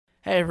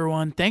Hey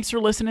everyone, thanks for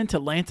listening to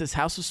Lance's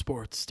House of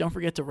Sports. Don't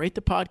forget to rate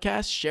the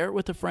podcast, share it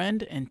with a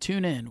friend, and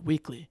tune in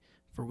weekly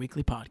for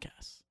weekly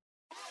podcasts.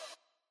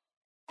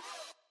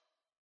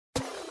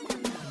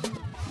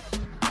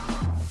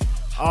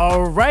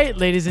 All right,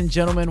 ladies and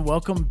gentlemen,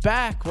 welcome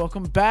back.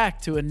 Welcome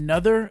back to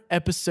another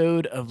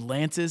episode of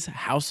Lance's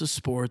House of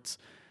Sports.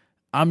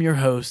 I'm your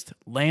host,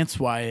 Lance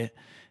Wyatt,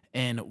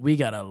 and we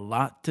got a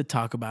lot to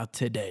talk about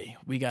today.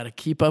 We got to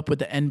keep up with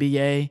the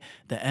NBA.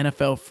 The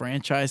NFL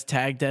franchise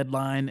tag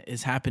deadline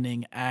is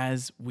happening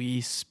as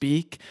we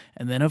speak.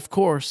 And then, of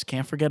course,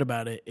 can't forget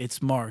about it,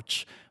 it's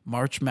March.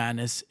 March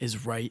Madness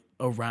is right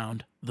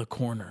around the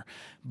corner.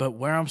 But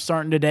where I'm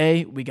starting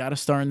today, we got to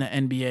start in the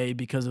NBA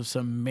because of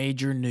some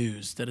major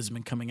news that has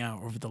been coming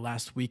out over the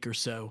last week or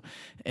so.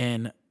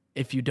 And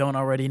if you don't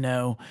already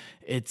know,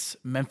 it's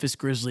Memphis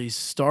Grizzlies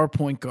star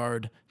point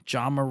guard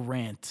Ja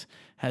Morant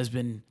has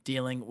been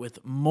dealing with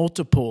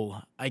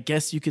multiple, I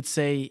guess you could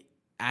say,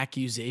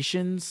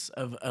 accusations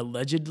of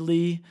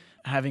allegedly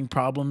having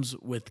problems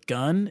with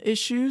gun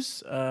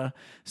issues.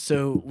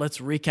 So let's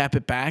recap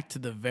it back to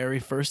the very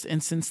first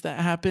instance that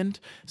happened.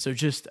 So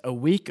just a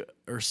week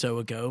or so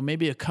ago,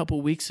 maybe a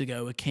couple weeks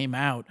ago, it came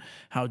out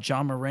how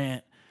Ja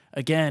Morant,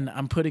 again,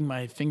 I'm putting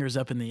my fingers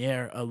up in the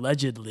air,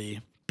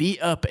 allegedly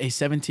beat up a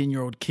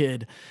 17-year-old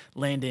kid,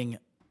 landing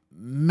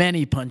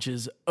many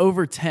punches,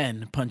 over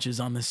 10 punches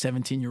on the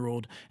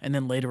 17-year-old, and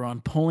then later on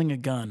pulling a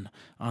gun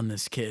on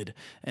this kid.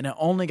 And it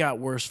only got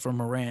worse for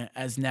Morant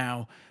as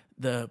now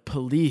the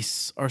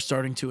police are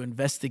starting to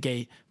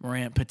investigate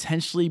Morant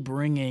potentially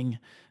bringing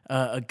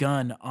a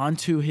gun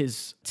onto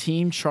his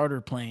team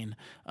charter plane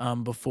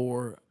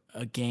before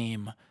a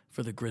game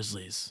for the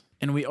Grizzlies.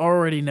 And we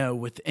already know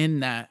within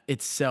that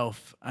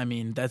itself, I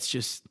mean, that's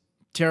just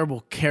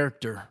terrible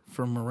character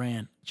for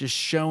Morant, just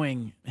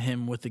showing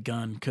him with the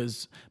gun,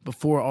 because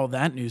before all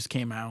that news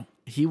came out,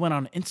 he went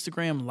on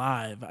Instagram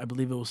Live, I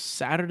believe it was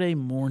Saturday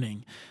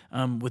morning,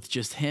 with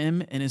just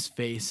him and his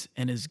face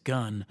and his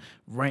gun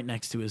right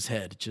next to his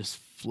head, just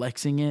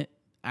flexing it,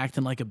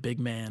 acting like a big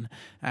man,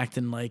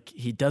 acting like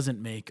he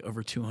doesn't make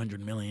over $200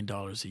 million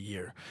a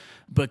year.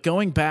 But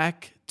going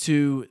back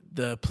to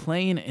the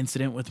plane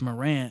incident with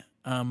Morant,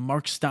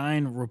 Mark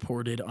Stein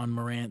reported on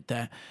Morant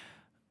that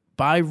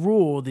by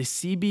rule, the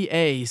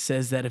CBA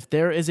says that if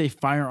there is a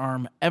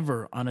firearm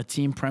ever on a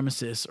team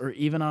premises or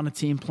even on a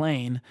team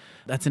plane,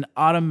 that's an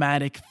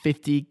automatic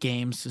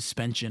 50-game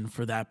suspension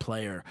for that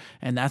player.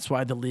 And that's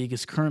why the league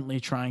is currently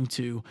trying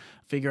to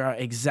figure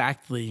out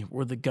exactly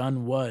where the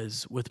gun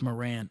was with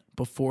Morant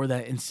before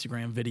that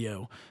Instagram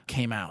video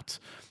came out.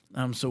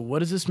 So what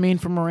does this mean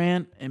for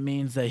Morant? It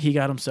means that he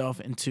got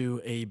himself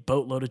into a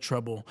boatload of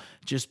trouble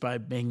just by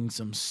making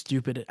some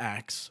stupid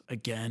acts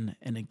again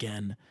and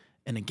again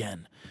and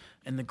again.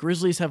 And the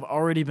Grizzlies have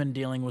already been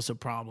dealing with some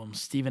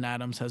problems. Steven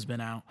Adams has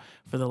been out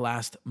for the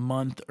last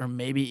month or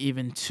maybe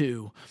even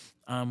two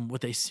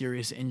with a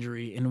serious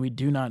injury, and we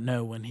do not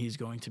know when he's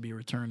going to be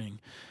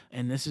returning.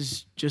 And this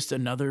is just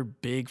another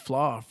big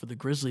flaw for the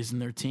Grizzlies and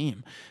their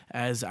team.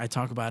 As I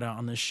talk about it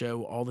on this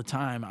show all the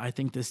time, I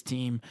think this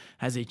team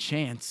has a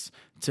chance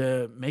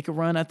to make a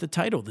run at the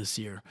title this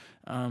year.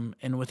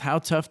 And with how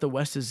tough the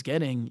West is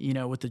getting, you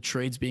know, with the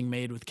trades being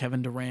made with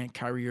Kevin Durant,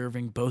 Kyrie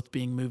Irving, both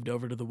being moved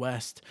over to the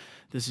West,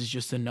 this is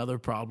just another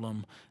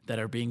problem that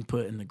are being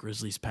put in the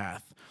Grizzlies'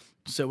 path.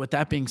 So with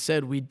that being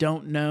said, we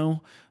don't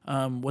know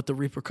what the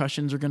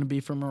repercussions are going to be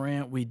for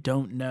Morant. We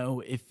don't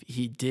know if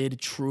he did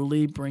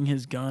truly bring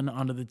his gun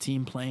onto the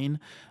team plane.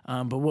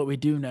 But what we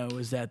do know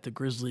is that the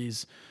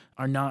Grizzlies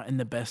are not in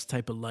the best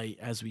type of light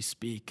as we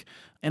speak.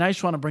 And I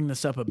just want to bring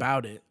this up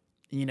about it.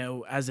 You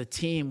know, as a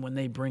team, when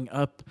they bring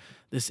up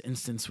this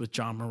instance with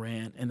Ja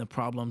Morant and the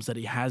problems that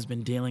he has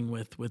been dealing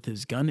with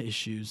his gun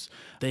issues,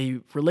 they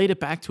relate it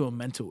back to a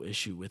mental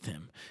issue with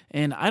him.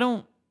 And I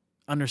don't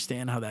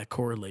understand how that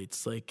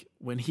correlates. Like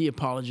when he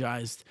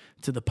apologized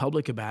to the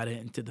public about it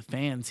and to the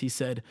fans, he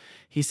said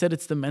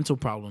it's the mental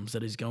problems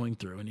that he's going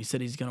through, and he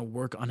said he's going to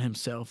work on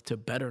himself to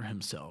better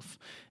himself.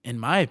 In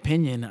my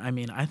opinion, I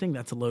mean, I think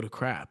that's a load of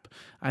crap.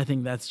 I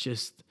think that's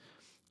just,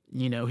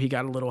 you know, he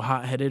got a little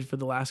hot-headed for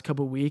the last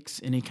couple of weeks,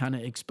 and he kind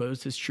of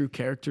exposed his true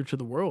character to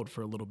the world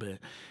for a little bit.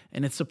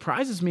 And it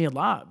surprises me a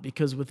lot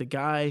because with a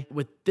guy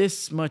with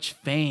this much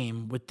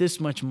fame, with this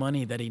much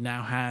money that he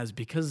now has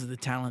because of the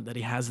talent that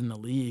he has in the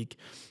league,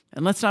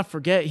 and let's not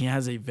forget he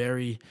has a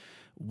very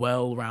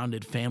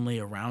well-rounded family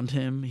around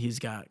him. He's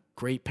got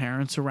great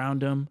parents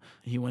around him.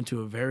 He went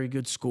to a very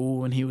good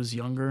school when he was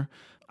younger.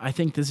 I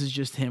think this is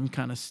just him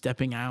kind of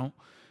stepping out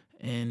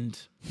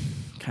and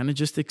kind of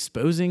just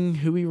exposing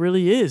who he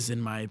really is,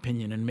 in my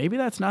opinion. And maybe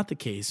that's not the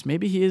case.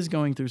 Maybe he is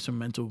going through some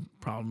mental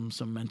problems,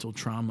 some mental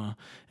trauma,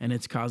 and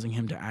it's causing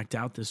him to act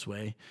out this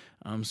way.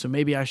 So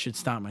maybe I should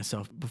stop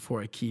myself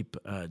before I keep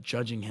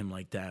judging him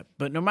like that.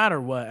 But no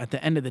matter what, at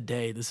the end of the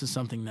day, this is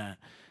something that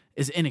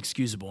is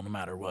inexcusable no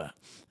matter what.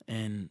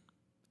 And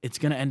it's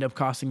going to end up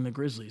costing the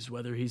Grizzlies,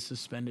 whether he's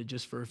suspended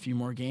just for a few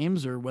more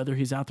games or whether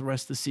he's out the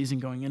rest of the season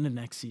going into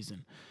next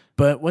season.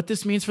 But what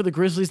this means for the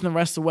Grizzlies and the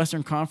rest of the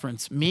Western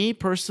Conference, me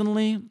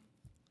personally,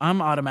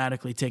 I'm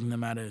automatically taking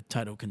them out of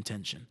title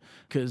contention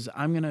because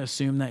I'm going to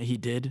assume that he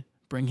did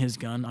bring his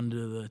gun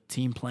under the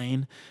team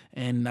plane,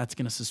 and that's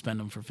going to suspend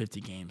him for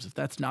 50 games. If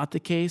that's not the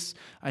case,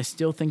 I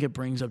still think it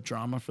brings up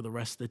drama for the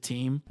rest of the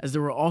team, as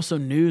there were also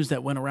news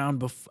that went around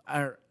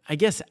before, I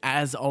guess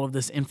as all of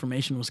this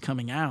information was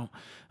coming out.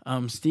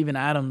 Steven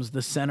Adams,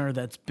 the center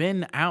that's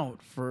been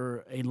out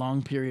for a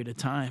long period of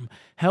time,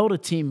 held a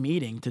team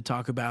meeting to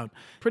talk about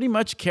pretty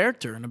much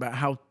character and about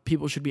how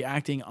people should be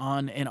acting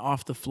on and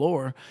off the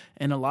floor.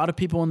 And a lot of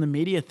people in the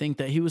media think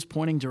that he was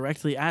pointing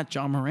directly at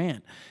Ja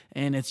Morant.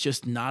 And it's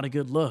just not a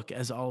good look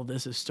as all of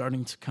this is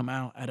starting to come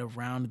out at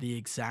around the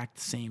exact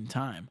same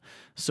time.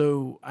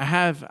 So I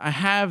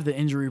have the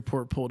injury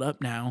report pulled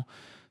up now.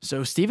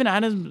 So Steven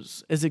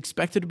Adams is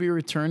expected to be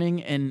returning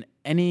in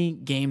any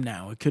game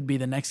now. It could be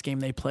the next game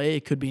they play.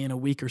 It could be in a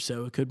week or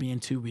so. It could be in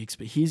 2 weeks.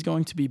 But he's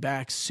going to be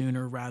back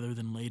sooner rather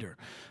than later.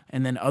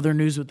 And then other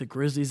news with the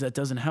Grizzlies that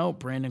doesn't help.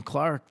 Brandon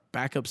Clark,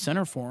 backup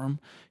center for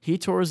him, he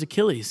tore his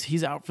Achilles.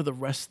 He's out for the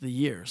rest of the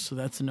year. So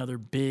that's another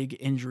big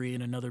injury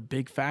and another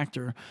big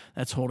factor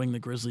that's holding the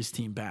Grizzlies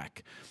team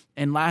back.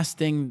 And last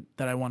thing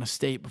that I want to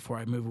state before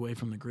I move away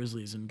from the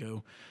Grizzlies and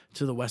go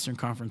to the Western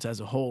Conference as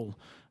a whole,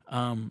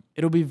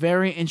 it'll be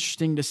very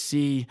interesting to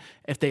see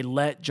if they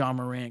let Ja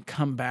Morant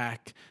come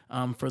back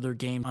for their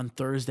game on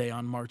Thursday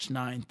on March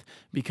 9th,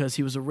 because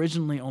he was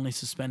originally only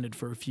suspended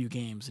for a few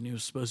games and he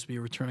was supposed to be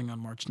returning on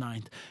March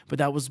 9th. But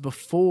that was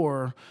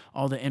before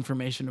all the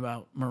information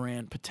about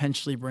Morant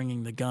potentially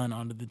bringing the gun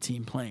onto the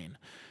team plane.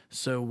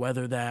 So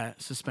whether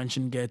that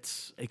suspension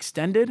gets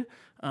extended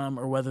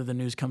or whether the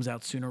news comes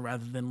out sooner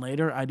rather than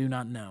later, I do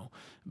not know.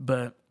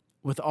 But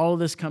with all of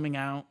this coming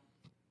out,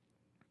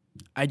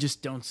 I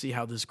just don't see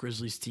how this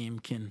Grizzlies team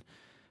can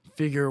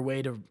figure a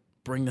way to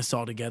bring this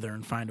all together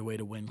and find a way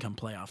to win come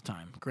playoff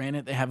time.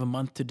 Granted, they have a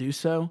month to do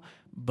so,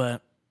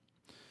 but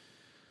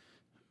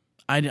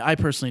I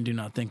personally do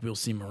not think we'll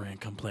see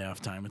Morant come playoff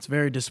time. It's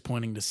very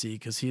disappointing to see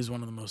because he's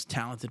one of the most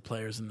talented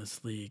players in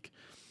this league.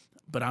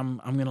 But I'm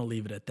going to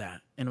leave it at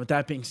that. And with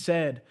that being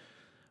said,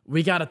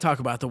 we got to talk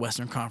about the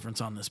Western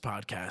Conference on this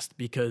podcast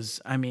because,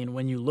 I mean,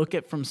 when you look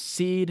at from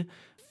seed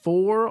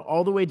 4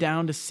 all the way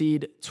down to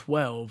seed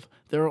 12,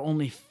 there are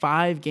only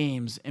 5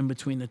 games in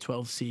between the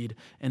 12th seed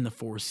and the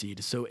 4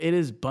 seed. So it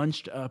is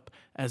bunched up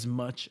as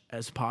much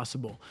as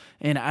possible.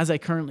 And as I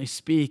currently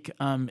speak,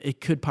 it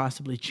could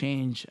possibly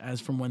change as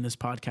from when this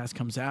podcast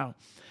comes out.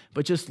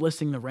 But just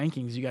listing the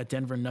rankings, you got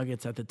Denver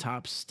Nuggets at the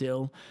top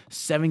still,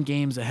 7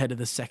 games ahead of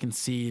the 2nd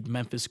seed,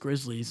 Memphis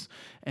Grizzlies.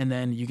 And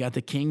then you got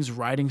the Kings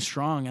riding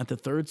strong at the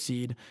 3rd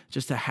seed,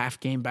 just a half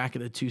game back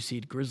of the 2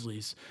 seed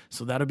Grizzlies.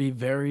 So that'll be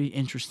very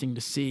interesting to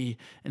see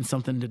and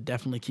something to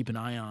definitely keep an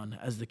eye on,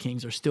 as the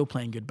Kings are still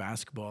playing good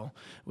basketball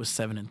with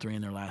 7-3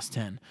 in their last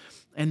 10.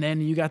 And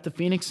then you got the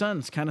Phoenix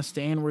Suns kind of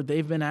staying where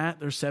they've been at.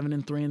 They're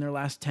 7-3 in their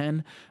last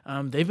 10.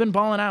 They've been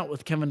balling out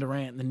with Kevin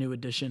Durant, the new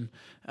addition,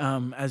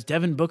 as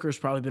Devin Booker's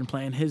probably been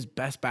playing his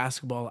best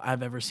basketball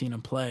I've ever seen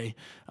him play.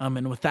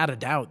 And without a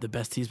doubt, the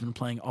best he's been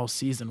playing all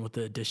season with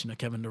the addition of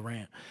Kevin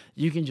Durant.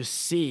 You can just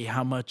see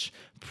how much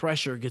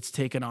pressure gets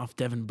taken off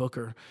Devin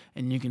Booker,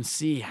 and you can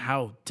see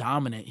how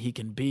dominant he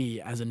can be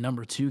as a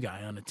number 2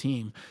 guy on a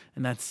team.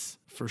 And that's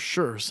for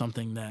sure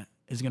something that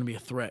is going to be a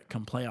threat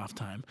come playoff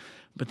time.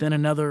 But then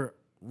another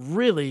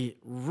really,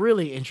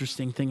 really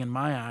interesting thing in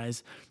my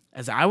eyes,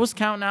 as I was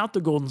counting out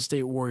the Golden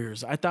State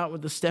Warriors, I thought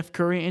with the Steph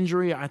Curry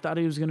injury, I thought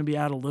he was going to be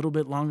out a little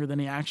bit longer than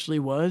he actually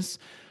was.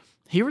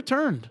 He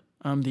returned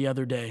the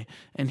other day,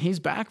 and he's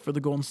back for the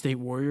Golden State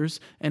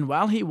Warriors. And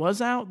while he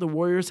was out, the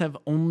Warriors have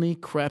only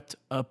crept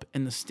up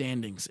in the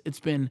standings. It's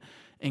been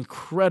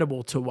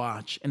incredible to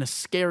watch and a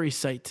scary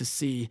sight to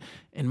see,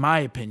 in my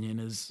opinion,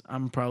 as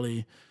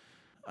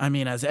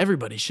as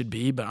everybody should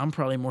be, but I'm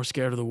probably more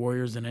scared of the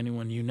Warriors than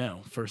anyone you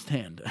know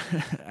firsthand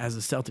as a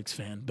Celtics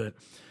fan. But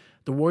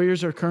the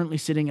Warriors are currently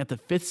sitting at the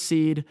 5th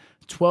seed,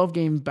 12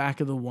 games back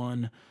of the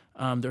 1.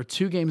 They're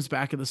 2 games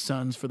back of the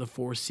Suns for the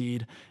 4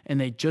 seed, and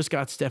they just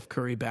got Steph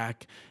Curry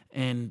back,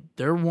 and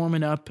they're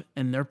warming up,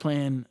 and they're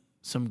playing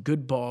some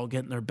good ball,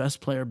 getting their best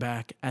player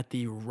back at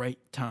the right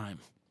time.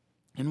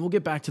 And we'll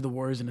get back to the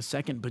Warriors in a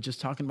second, but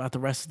just talking about the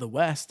rest of the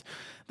West,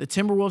 the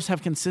Timberwolves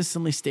have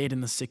consistently stayed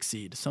in the 6th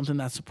seed, something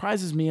that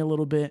surprises me a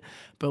little bit.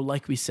 But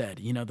like we said,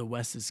 the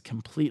West is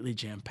completely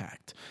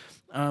jam-packed.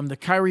 The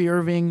Kyrie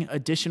Irving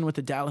addition with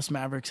the Dallas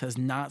Mavericks has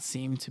not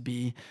seemed to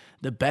be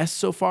the best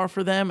so far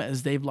for them,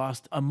 as they've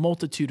lost a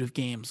multitude of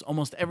games.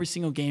 Almost every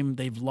single game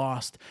they've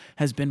lost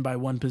has been by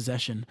 1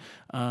 possession.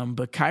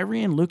 But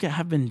Kyrie and Luka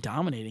have been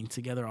dominating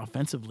together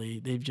offensively.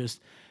 They've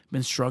just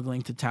been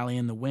struggling to tally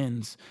in the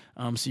wins.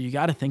 So you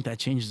got to think that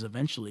changes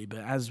eventually. But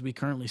as we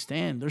currently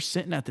stand, they're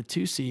sitting at the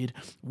 2 seed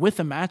with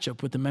a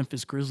matchup with the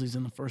Memphis Grizzlies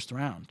in the first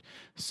round.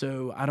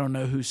 So I don't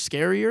know who's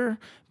scarier,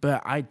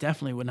 but I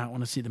definitely would not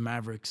want to see the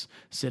Mavericks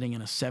sitting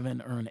in a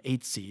 7 or an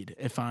 8 seed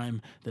if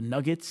I'm the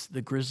Nuggets,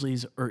 the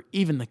Grizzlies, or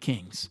even the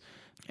Kings.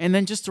 And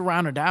then just to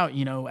round it out,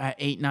 at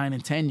 8, 9,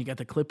 and 10, you got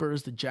the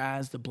Clippers, the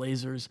Jazz, the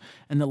Blazers,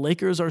 and the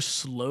Lakers are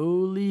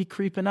slowly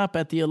creeping up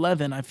at the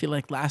 11. I feel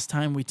like last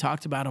time we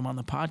talked about them on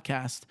the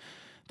podcast,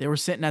 They were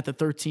sitting at the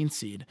 13th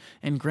seed.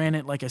 And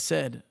granted, like I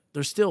said,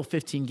 they're still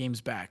 15 games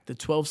back. The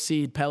 12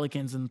 seed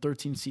Pelicans and the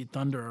 13 seed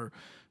Thunder are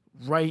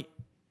right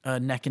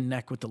neck and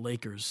neck with the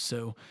Lakers.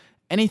 So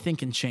anything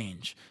can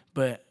change.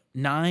 But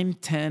 9,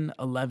 10,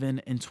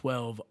 11, and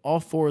 12, all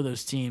four of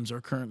those teams are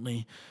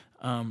currently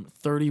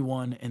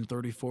 31 and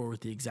 34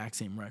 with the exact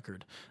same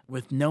record,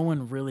 with no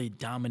one really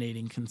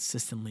dominating,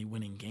 consistently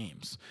winning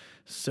games.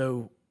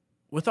 So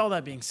with all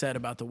that being said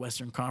about the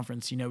Western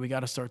Conference, we got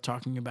to start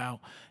talking about,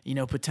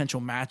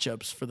 potential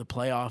matchups for the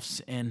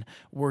playoffs and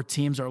where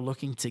teams are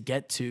looking to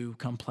get to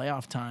come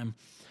playoff time.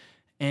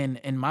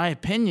 And in my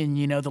opinion,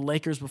 the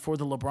Lakers before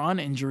the LeBron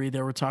injury,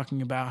 they were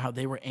talking about how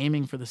they were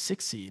aiming for the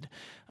 6th seed.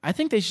 I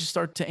think they should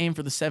start to aim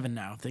for the 7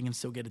 now if they can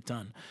still get it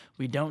done.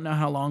 We don't know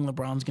how long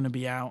LeBron's going to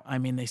be out. I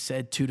mean, they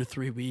said 2 to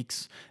 3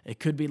 weeks. It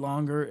could be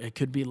longer. It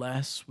could be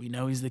less. We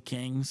know he's the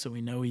king, so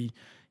we know he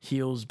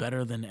heals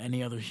better than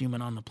any other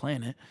human on the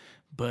planet.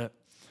 But,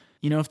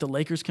 if the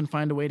Lakers can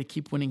find a way to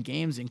keep winning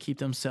games and keep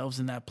themselves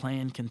in that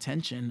play-in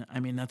contention, I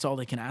mean, that's all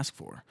they can ask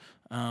for.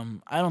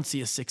 I don't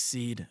see a 6th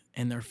seed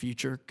in their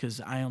future because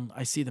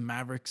I see the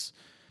Mavericks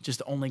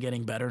just only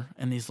getting better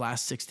in these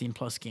last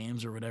 16-plus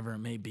games or whatever it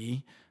may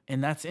be.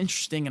 And that's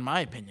interesting in my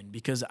opinion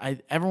because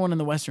everyone in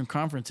the Western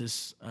Conference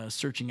is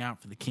searching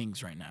out for the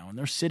Kings right now, and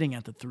they're sitting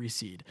at the 3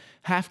 seed,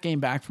 half game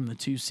back from the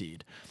 2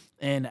 seed.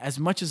 And as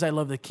much as I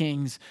love the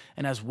Kings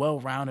and as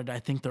well-rounded I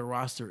think their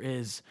roster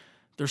is,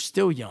 they're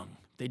still young.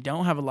 They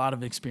don't have a lot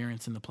of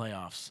experience in the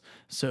playoffs.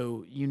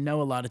 So a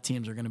lot of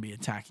teams are going to be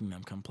attacking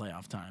them come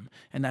playoff time.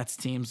 And that's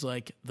teams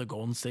like the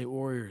Golden State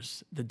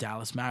Warriors, the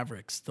Dallas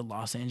Mavericks, the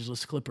Los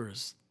Angeles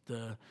Clippers,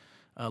 the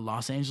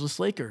Los Angeles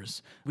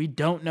Lakers. We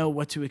don't know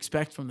what to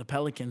expect from the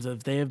Pelicans as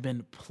they have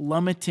been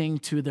plummeting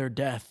to their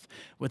death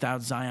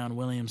without Zion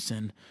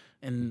Williamson.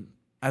 And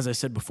as I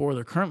said before,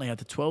 they're currently at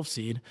the 12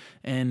 seed,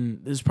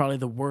 and this is probably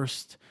the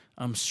worst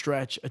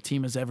stretch a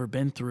team has ever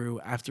been through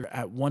after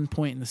at one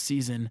point in the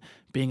season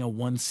being a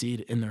 1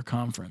 seed in their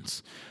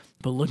conference.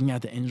 But looking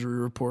at the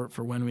injury report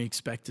for when we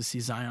expect to see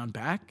Zion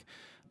back,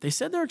 they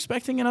said they're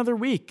expecting another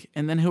week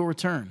and then he'll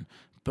return.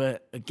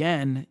 But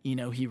again,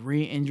 he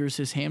re-injures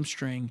his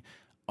hamstring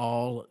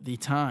all the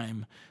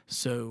time.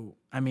 So,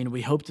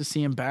 we hope to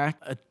see him back.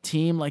 A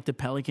team like the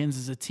Pelicans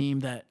is a team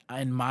that,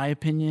 in my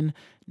opinion,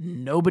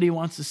 nobody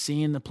wants to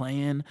see in the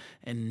play-in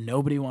and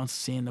nobody wants to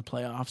see in the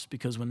playoffs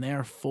because when they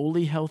are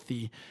fully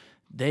healthy,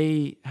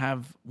 they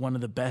have one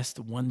of the best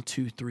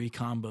 1-2-3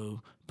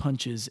 combo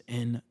punches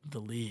in the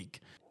league.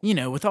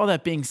 With all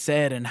that being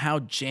said and how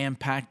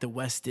jam-packed the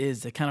West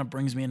is, that kind of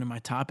brings me into my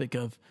topic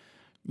of,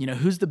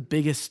 who's the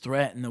biggest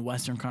threat in the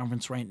Western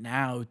Conference right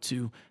now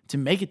to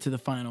make it to the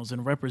finals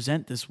and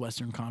represent this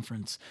Western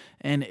Conference?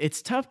 And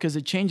it's tough because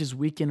it changes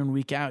week in and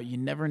week out. You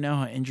never know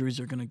how injuries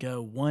are going to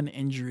go. One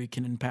injury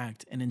can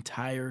impact an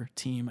entire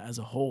team as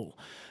a whole.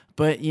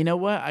 But you know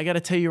what? I got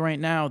to tell you right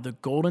now, the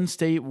Golden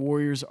State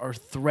Warriors are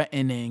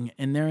threatening,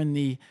 and they're in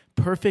the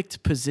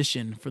perfect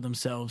position for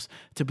themselves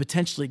to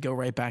potentially go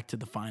right back to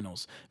the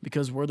finals.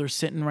 Because where they're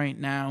sitting right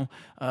now,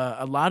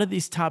 a lot of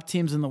these top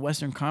teams in the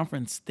Western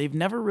Conference, they've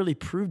never really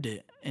proved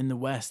it in the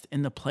West,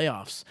 in the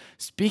playoffs.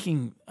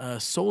 Speaking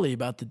solely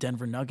about the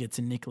Denver Nuggets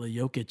and Nikola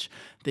Jokic,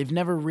 they've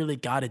never really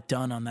got it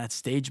done on that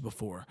stage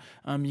before.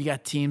 You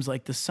got teams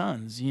like the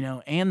Suns,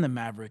 and the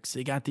Mavericks.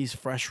 They got these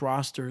fresh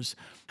rosters.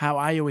 How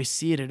I always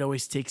see it, it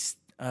always takes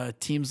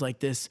teams like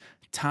this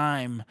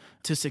time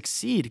to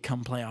succeed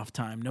come playoff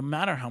time, no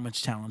matter how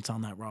much talent's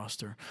on that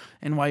roster.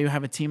 And while you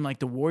have a team like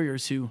the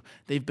Warriors who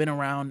they've been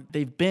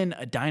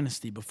a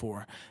dynasty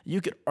before,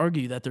 you could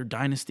argue that their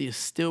dynasty is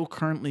still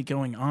currently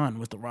going on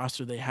with the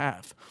roster they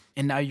have.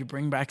 And now you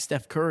bring back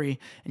Steph Curry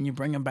and you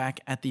bring him back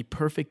at the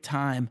perfect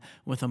time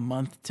with a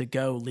month to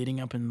go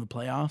leading up into the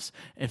playoffs.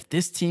 If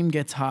this team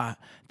gets hot,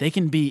 they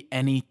can beat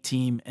any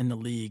team in the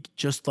league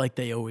just like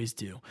they always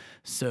do.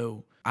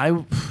 So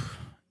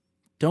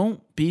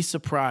don't be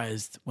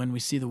surprised when we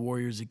see the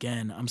Warriors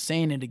again. I'm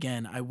saying it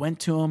again. I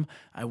went to them,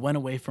 I went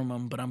away from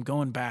them, but I'm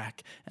going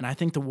back. And I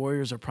think the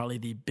Warriors are probably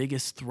the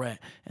biggest threat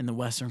in the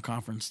Western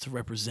Conference to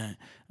represent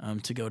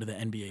to go to the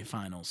NBA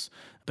Finals.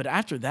 But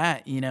after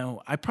that,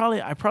 I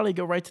probably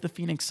go right to the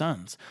Phoenix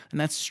Suns. And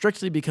that's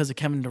strictly because of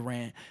Kevin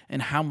Durant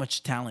and how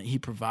much talent he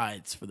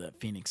provides for the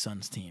Phoenix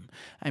Suns team.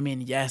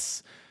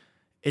 Yes,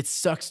 it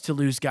sucks to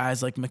lose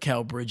guys like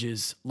Mikal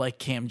Bridges, like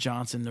Cam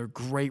Johnson. They're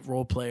great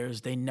role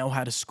players. They know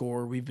how to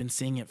score. We've been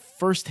seeing it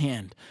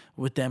firsthand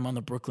with them on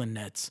the Brooklyn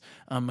Nets.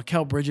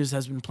 Mikal Bridges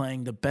has been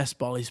playing the best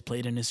ball he's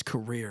played in his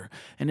career,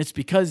 and it's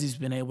because he's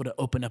been able to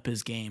open up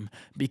his game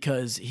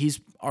because he's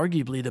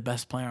arguably the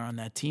best player on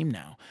that team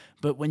now.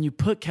 But when you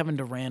put Kevin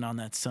Durant on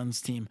that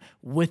Suns team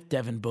with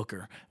Devin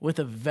Booker, with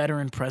a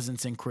veteran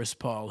presence in Chris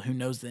Paul who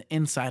knows the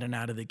inside and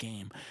out of the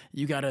game,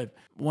 you got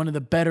one of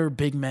the better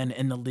big men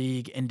in the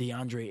league in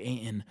DeAndre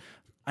Ayton.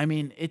 I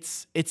mean,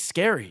 it's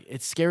scary.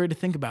 It's scary to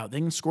think about.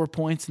 They can score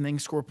points and they can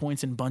score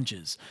points in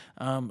bunches.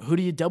 Who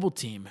do you double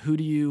team? Who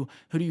do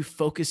you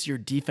focus your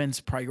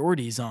defense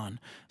priorities on?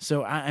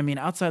 So I mean,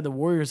 outside the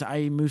Warriors,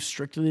 I move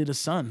strictly to the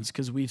Suns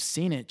because we've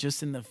seen it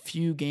just in the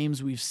few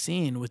games we've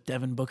seen with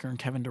Devin Booker and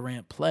Kevin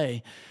Durant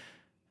play.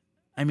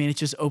 I mean, it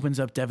just opens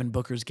up Devin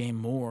Booker's game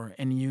more,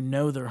 and you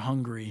know they're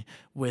hungry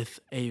with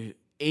a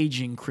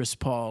aging Chris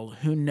Paul.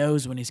 Who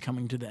knows when he's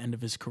coming to the end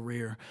of his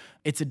career?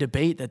 It's a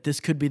debate that this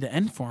could be the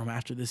end for him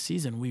after this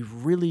season. We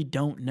really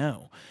don't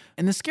know.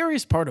 And the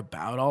scariest part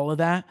about all of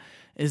that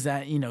is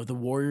that, you know, the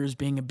Warriors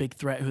being a big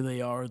threat who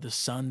they are, the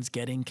Suns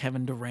getting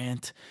Kevin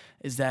Durant,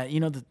 is that, you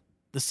know,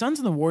 the Suns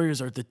and the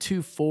Warriors are the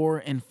 2, 4,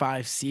 and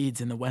 5 seeds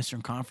in the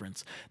Western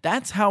Conference.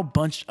 That's how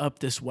bunched up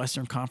this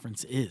Western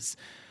Conference is.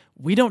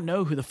 We don't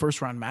know who the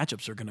first-round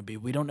matchups are going to be.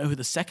 We don't know who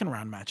the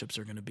second-round matchups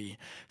are going to be.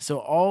 So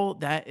all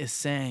that is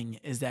saying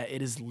is that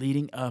it is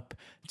leading up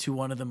to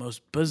one of the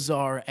most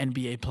bizarre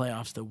NBA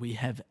playoffs that we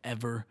have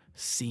ever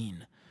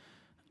seen.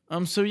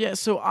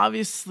 So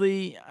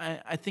obviously,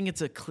 I think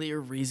it's a clear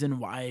reason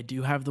why I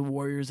do have the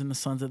Warriors and the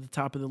Suns at the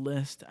top of the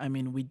list. I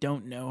mean, we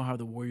don't know how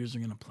the Warriors are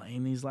going to play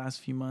in these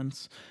last few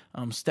months.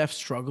 Steph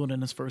struggled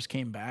in his first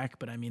game back,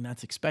 but I mean,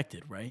 that's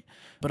expected, right?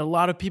 But a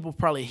lot of people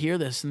probably hear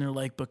this and they're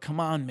like, but come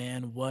on,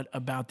 man, what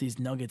about these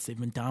Nuggets? They've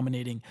been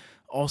dominating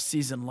all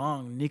season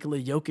long. Nikola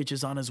Jokic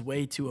is on his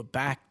way to a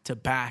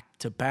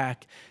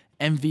back-to-back-to-back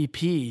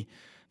MVP.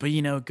 But,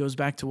 you know, it goes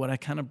back to what I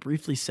kind of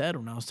briefly said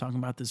when I was talking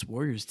about this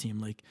Warriors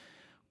team. Like,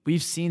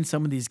 we've seen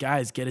some of these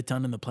guys get it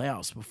done in the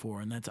playoffs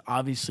before, and that's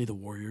obviously the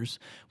Warriors.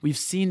 We've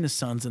seen the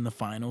Suns in the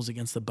finals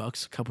against the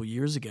Bucks a couple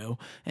years ago,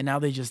 and now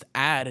they just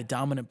add a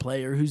dominant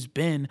player who's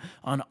been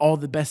on all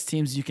the best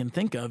teams you can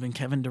think of in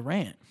Kevin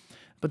Durant.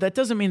 But that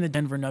doesn't mean the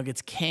Denver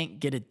Nuggets can't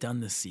get it done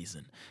this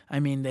season. I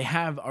mean, they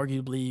have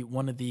arguably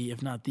one of the,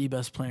 if not the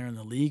best player in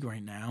the league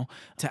right now,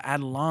 to add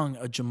along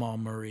a Jamal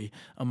Murray,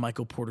 a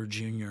Michael Porter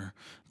Jr.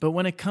 But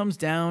when it comes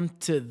down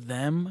to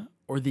them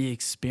or the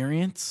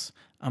experience,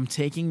 I'm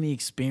taking the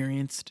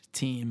experienced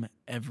team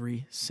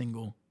every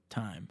single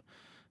time.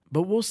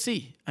 But we'll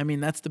see. I mean,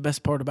 that's the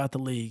best part about the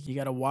league. You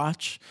got to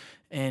watch,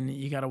 and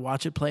you got to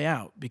watch it play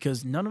out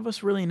because none of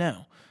us really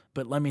know.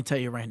 But let me tell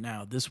you right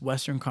now, this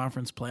Western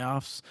Conference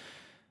playoffs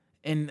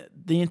and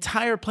the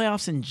entire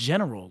playoffs in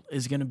general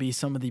is going to be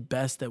some of the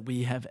best that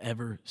we have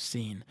ever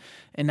seen.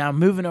 And now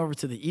moving over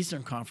to the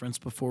Eastern Conference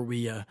before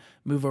we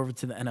move over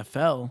to the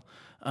NFL,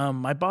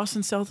 my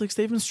Boston Celtics,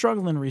 they've been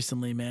struggling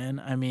recently, man.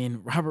 I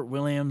mean, Robert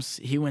Williams,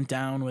 he went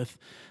down with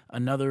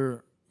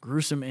another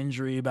gruesome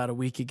injury about a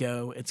week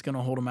ago. It's going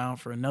to hold him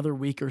out for another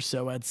week or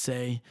so, I'd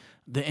say.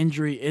 The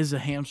injury is a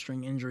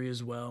hamstring injury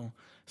as well,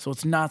 so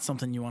it's not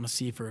something you want to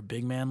see for a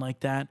big man like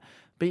that.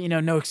 But, you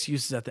know, no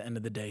excuses at the end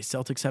of the day.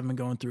 Celtics have been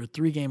going through a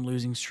 3-game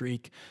losing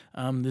streak.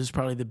 This is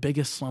probably the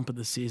biggest slump of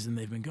the season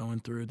they've been going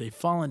through. They've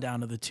fallen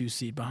down to the 2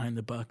 seed behind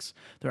the Bucks.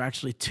 They're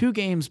actually 2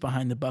 games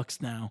behind the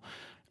Bucks now.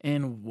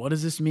 And what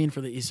does this mean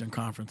for the Eastern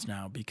Conference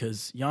now?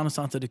 Because Giannis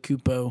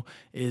Antetokounmpo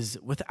is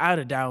without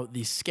a doubt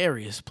the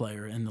scariest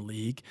player in the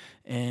league,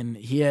 and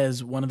he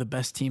has one of the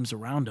best teams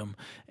around him.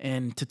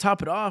 And to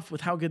top it off with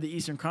how good the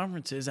Eastern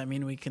Conference is, I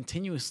mean, we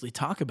continuously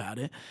talk about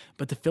it,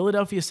 but the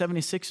Philadelphia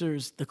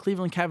 76ers, the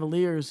Cleveland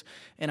Cavaliers,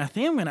 and I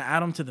think I'm going to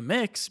add them to the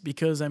mix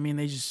because, I mean,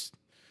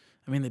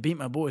 they beat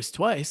my boys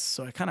twice,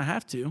 so I kind of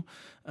have to.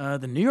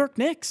 The New York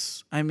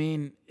Knicks, I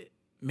mean,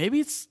 maybe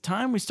it's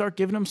time we start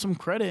giving them some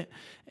credit,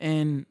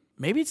 and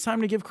maybe it's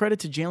time to give credit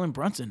to Jalen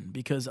Brunson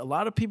because a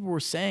lot of people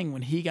were saying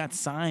when he got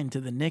signed to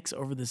the Knicks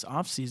over this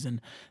offseason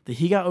that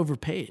he got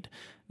overpaid.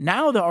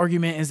 Now the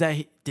argument is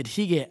that did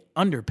he get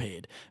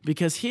underpaid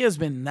because he has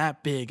been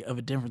that big of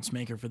a difference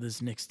maker for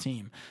this Knicks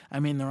team. I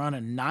mean, they're on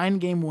a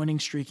 9-game winning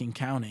streak and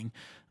counting,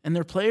 and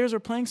their players are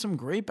playing some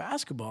great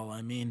basketball.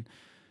 I mean,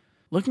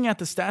 looking at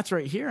the stats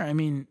right here, I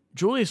mean,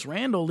 Julius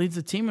Randle leads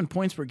the team in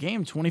points per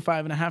game,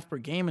 25.5 per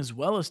game, as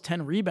well as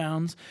 10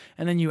 rebounds.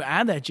 And then you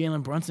add that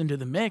Jalen Brunson to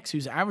the mix,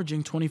 who's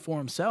averaging 24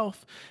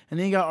 himself. And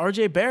then you got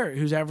RJ Barrett,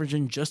 who's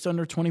averaging just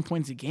under 20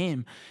 points a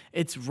game.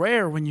 It's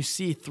rare when you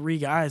see 3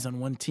 guys on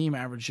one team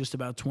average just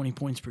about 20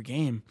 points per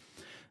game.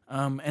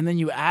 And then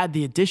you add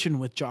the addition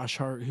with Josh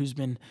Hart, who's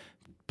been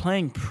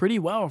playing pretty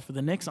well for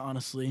the Knicks,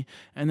 honestly.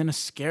 And then a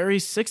scary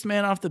 6th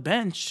man off the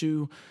bench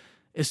who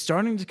is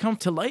starting to come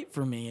to light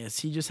for me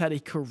as he just had a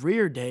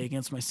career day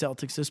against my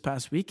Celtics this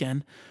past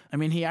weekend. I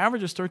mean, he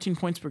averages 13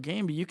 points per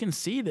game, but you can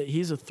see that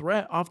he's a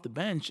threat off the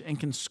bench and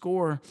can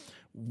score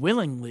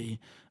willingly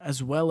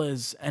as well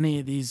as any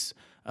of these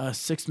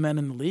 6 men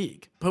in the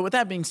league. But with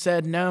that being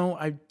said, no,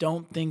 I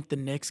don't think the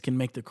Knicks can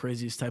make the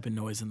craziest type of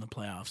noise in the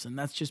playoffs. And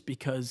that's just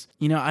because,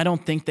 you know, I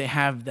don't think they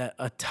have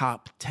a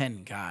top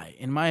 10 guy.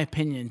 In my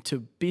opinion,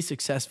 to be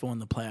successful in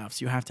the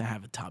playoffs, you have to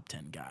have a top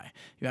 10 guy.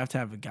 You have to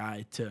have a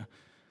guy to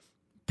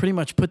pretty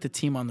much put the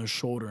team on their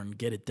shoulder and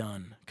get it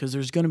done, because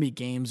there's going to be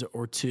games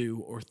or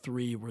 2 or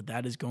 3 where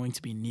that is going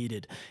to be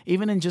needed.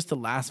 Even in just the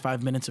last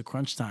 5 minutes of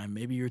crunch time,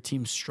 maybe your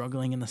team's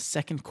struggling in the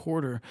second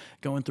quarter,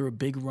 going through a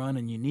big run,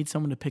 and you need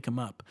someone to pick them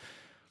up.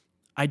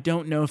 I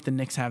don't know if the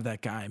Knicks have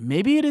that guy.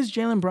 Maybe it is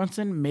Jalen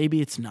Brunson, maybe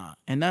it's not.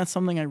 And that's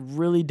something I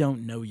really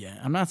don't know yet.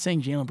 I'm not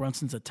saying Jalen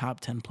Brunson's a top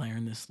 10 player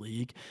in this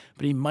league,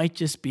 but he might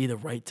just be the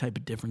right type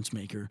of difference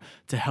maker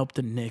to help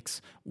the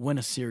Knicks win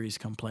a series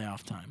come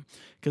playoff time.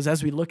 Because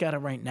as we look at it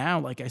right now,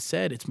 like I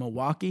said, it's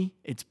Milwaukee,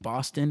 it's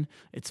Boston,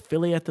 it's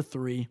Philly at the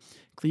 3,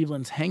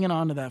 Cleveland's hanging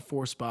on to that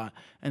 4 spot,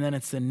 and then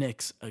it's the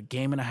Knicks, a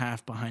game and a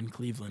half behind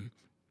Cleveland.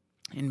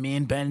 And me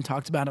and Ben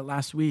talked about it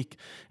last week.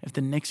 If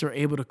the Knicks are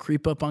able to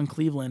creep up on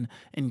Cleveland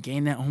and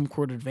gain that home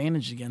court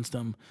advantage against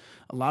them,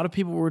 a lot of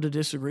people were to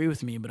disagree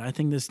with me, but I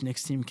think this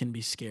Knicks team can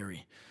be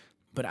scary.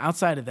 But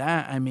outside of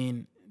that, I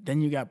mean, then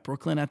you got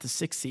Brooklyn at the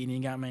 6th seed and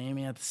you got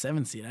Miami at the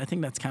 7th seed. I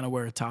think that's kind of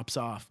where it tops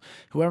off.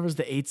 Whoever's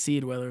the 8th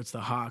seed, whether it's the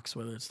Hawks,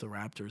 whether it's the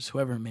Raptors,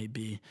 whoever it may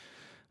be,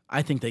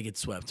 I think they get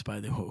swept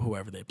by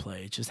whoever they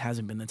play. It just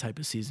hasn't been the type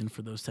of season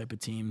for those type of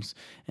teams.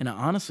 And it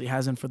honestly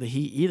hasn't for the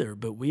Heat either.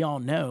 But we all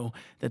know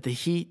that the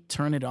Heat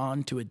turn it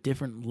on to a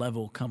different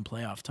level come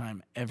playoff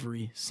time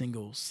every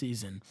single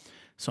season.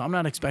 So I'm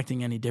not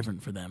expecting any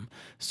different for them.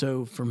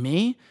 So for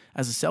me,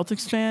 as a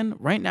Celtics fan,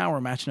 right now we're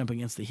matching up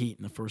against the Heat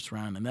in the first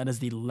round. And that is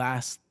the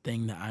last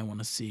thing that I want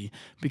to see.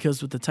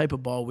 Because with the type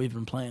of ball we've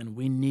been playing,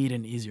 we need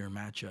an easier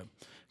matchup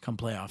come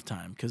playoff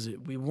time, because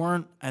we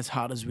weren't as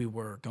hot as we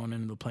were going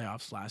into the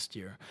playoffs last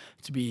year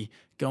to be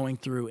going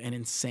through an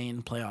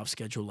insane playoff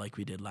schedule like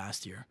we did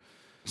last year.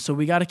 So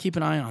we got to keep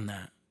an eye on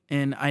that.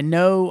 And I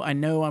know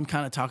I'm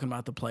kind of talking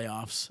about the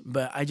playoffs,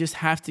 but I just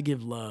have to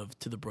give love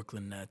to the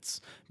Brooklyn Nets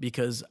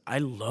because I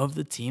love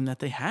the team that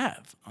they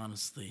have,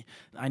 honestly.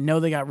 I know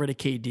they got rid of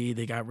KD,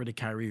 they got rid of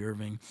Kyrie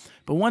Irving,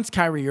 but once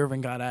Kyrie Irving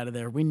got out of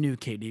there, we knew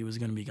KD was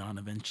going to be gone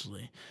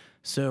eventually.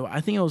 So I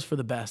think it was for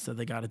the best that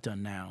they got it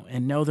done now.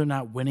 And no, they're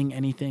not winning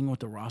anything with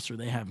the roster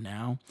they have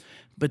now.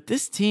 But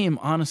this team,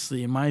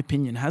 honestly, in my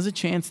opinion, has a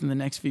chance in the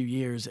next few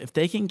years. If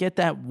they can get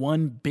that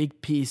one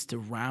big piece to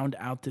round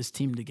out this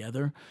team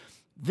together,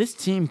 this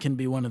team can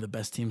be one of the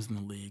best teams in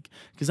the league.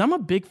 Because I'm a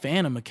big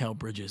fan of Mikal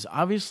Bridges.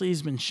 Obviously,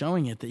 he's been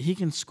showing it that he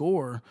can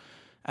score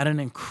at an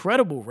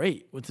incredible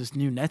rate with this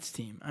new Nets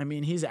team. I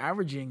mean, he's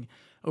averaging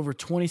over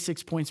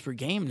 26 points per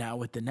game now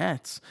with the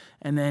Nets.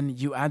 And then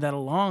you add that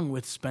along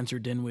with Spencer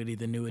Dinwiddie,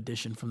 the new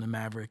addition from the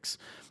Mavericks,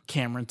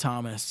 Cameron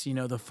Thomas,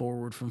 the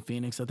forward from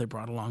Phoenix that they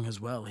brought along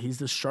as well. He's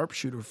the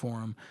sharpshooter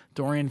for him.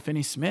 Dorian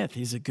Finney-Smith,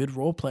 he's a good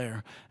role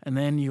player. And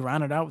then you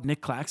round it out with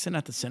Nick Claxton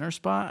at the center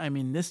spot. I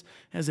mean, this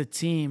is a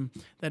team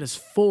that is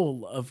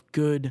full of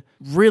good,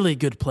 really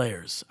good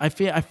players. I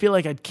feel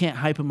like I can't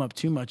hype them up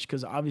too much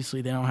because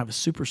obviously they don't have a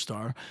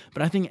superstar,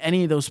 but I think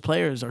any of those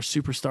players are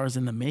superstars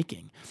in the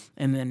making.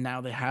 And then now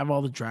they have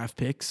all the draft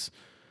picks.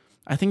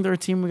 I think they're a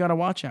team we got to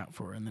watch out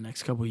for in the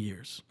next couple of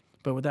years.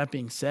 But with that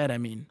being said, I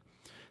mean,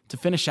 to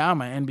finish out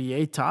my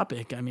NBA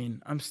topic, I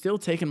mean, I'm still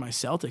taking my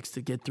Celtics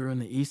to get through in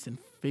the East and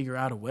figure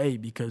out a way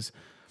because,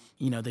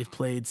 they've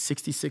played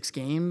 66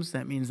 games.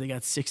 That means they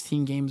got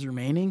 16 games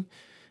remaining.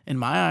 In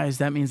my eyes,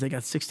 that means they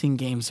got 16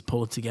 games to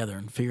pull it together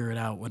and figure it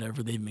out,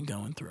 whatever they've been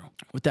going through.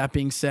 With that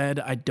being said,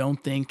 I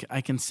don't think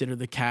I consider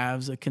the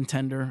Cavs a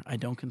contender. I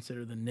don't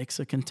consider the Knicks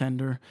a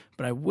contender,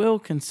 but I will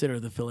consider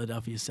the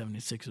Philadelphia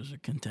 76ers a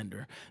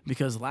contender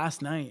because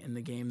last night in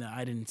the game that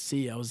I didn't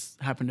see,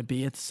 happened to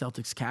be at the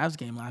Celtics-Cavs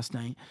game last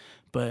night,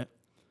 but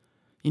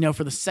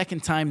for the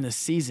second time this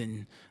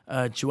season,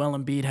 Joel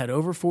Embiid had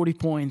over 40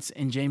 points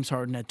and James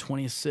Harden had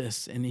 20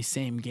 assists in the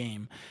same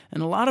game.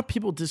 And a lot of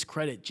people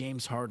discredit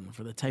James Harden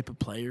for the type of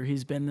player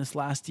he's been this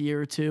last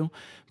year or two.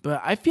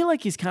 But I feel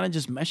like he's kind of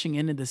just meshing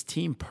into this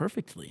team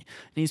perfectly.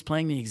 And he's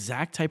playing the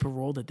exact type of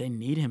role that they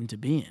need him to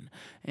be in.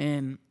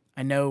 And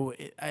I know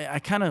I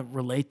kind of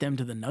relate them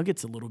to the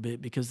Nuggets a little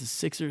bit because the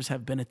Sixers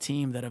have been a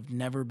team that have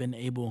never been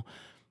able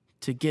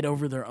to get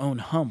over their own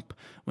hump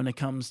when it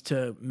comes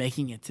to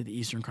making it to the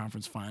Eastern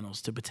Conference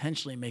Finals, to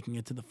potentially making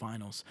it to the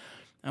finals.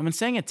 I've been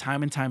saying it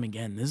time and time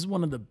again. This is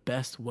one of the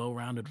best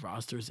well-rounded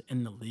rosters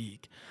in the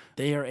league.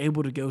 They are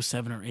able to go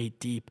 7 or 8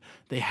 deep.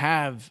 They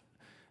have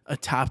a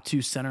top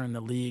 2 center in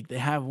the league. They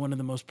have one of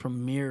the most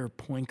premier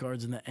point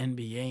guards in the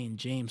NBA in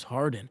James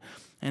Harden.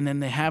 And then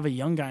they have a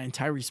young guy in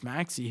Tyrese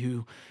Maxey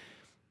who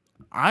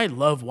I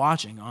love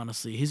watching,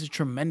 honestly. He's a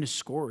tremendous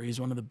scorer. He's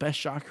one of the best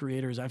shot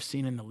creators I've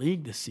seen in the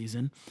league this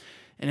season.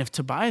 And if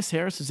Tobias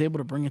Harris is able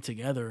to bring it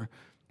together,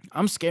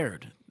 I'm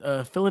scared.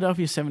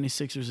 Philadelphia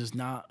 76ers is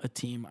not a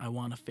team I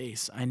want to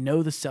face. I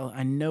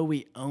know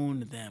we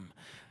owned them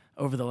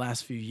over the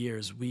last few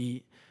years.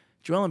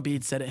 Joel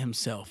Embiid said it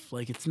himself.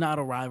 Like, it's not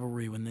a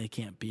rivalry when they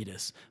can't beat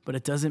us, but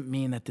it doesn't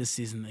mean that this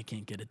season they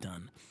can't get it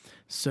done.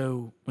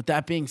 So with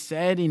that being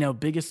said,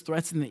 biggest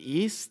threats in the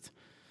East,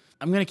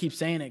 I'm going to keep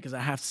saying it because I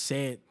have to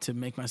say it to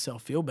make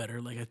myself feel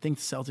better. Like, I think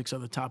the Celtics are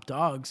the top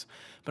dogs,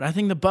 but I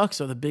think the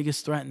Bucks are the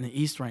biggest threat in the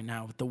East right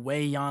now with the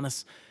way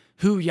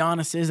who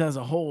Giannis is as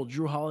a whole.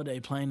 Drew Holiday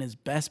playing his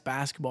best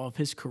basketball of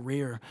his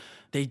career.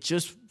 They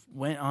just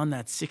went on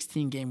that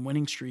 16-game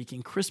winning streak,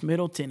 and Chris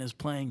Middleton is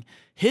playing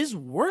his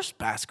worst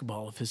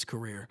basketball of his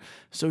career.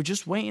 So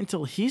just wait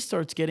until he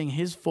starts getting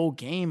his full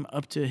game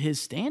up to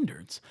his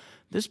standards.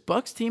 This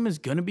Bucks team is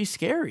going to be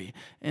scary.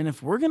 And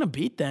if we're going to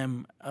beat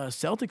them,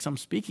 Celtics, I'm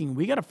speaking,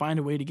 we got to find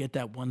a way to get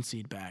that 1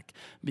 seed back,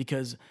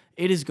 because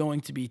it is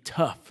going to be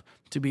tough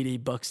to beat a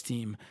Bucks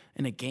team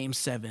in a Game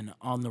 7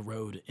 on the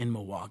road in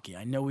Milwaukee.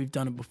 I know we've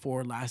done it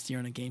before last year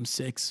in a Game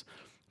 6,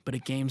 but a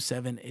Game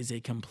 7 is a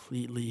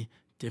completely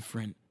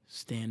different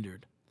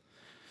standard.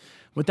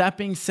 With that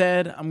being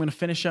said, I'm going to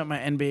finish up my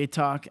NBA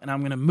talk, and I'm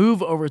going to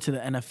move over to the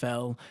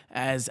NFL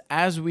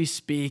as we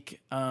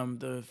speak.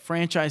 The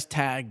franchise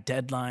tag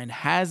deadline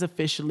has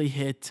officially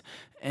hit,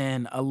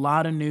 and a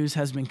lot of news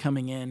has been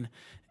coming in.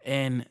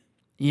 And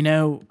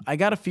I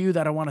got a few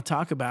that I want to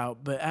talk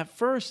about, but at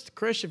first,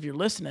 Chris, if you're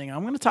listening,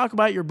 I'm going to talk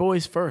about your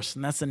boys first,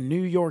 and that's the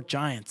New York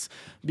Giants,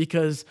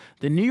 because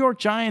the New York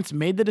Giants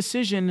made the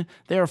decision.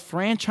 They are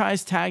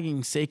franchise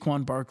tagging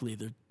Saquon Barkley.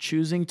 They're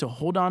choosing to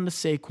hold on to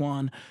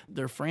Saquon.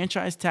 They're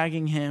franchise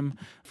tagging him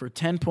for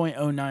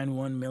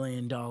 $10.091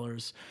 million.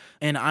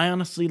 And I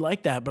honestly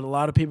like that, but a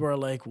lot of people are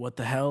like, what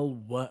the hell?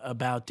 What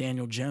about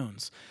Daniel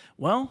Jones?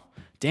 Well,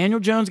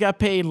 Daniel Jones got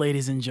paid,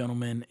 ladies and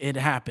gentlemen. It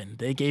happened.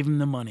 They gave him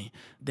the money.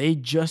 They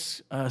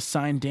just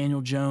signed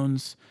Daniel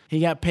Jones. He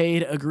got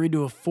paid, agreed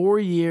to a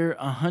 4-year,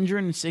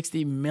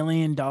 $160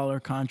 million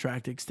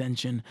contract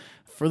extension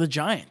for the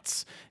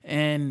Giants.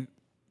 And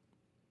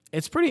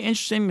it's pretty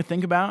interesting to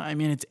think about. I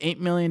mean, it's $8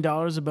 million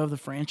above the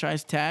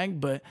franchise tag,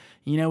 but,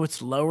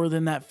 it's lower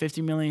than that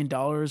 $50 million,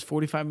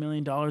 $45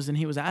 million than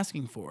he was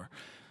asking for.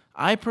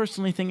 I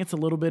personally think it's a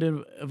little bit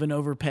of an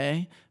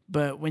overpay,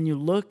 but when you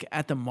look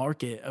at the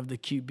market of the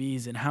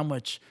QBs and how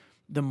much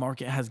the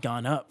market has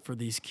gone up for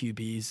these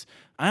QBs,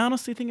 I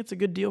honestly think it's a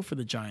good deal for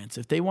the Giants.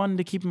 If they wanted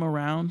to keep him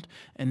around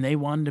and they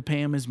wanted to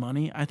pay him his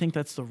money, I think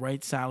that's the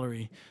right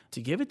salary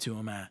to give it to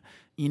him at.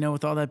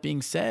 With all that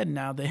being said,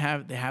 now they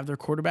have their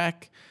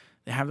quarterback.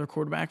 They have their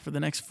quarterback for the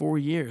next 4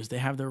 years. They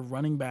have their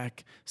running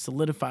back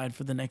solidified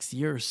for the next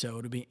year or so.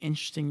 It'll be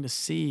interesting to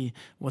see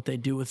what they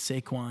do with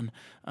Saquon.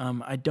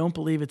 I don't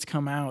believe it's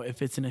come out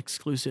if it's an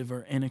exclusive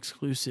or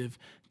inexclusive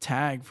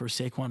tag for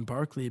Saquon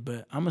Barkley,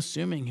 but I'm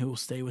assuming he will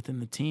stay within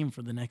the team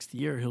for the next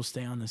year. He'll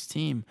stay on this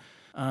team.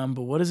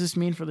 But what does this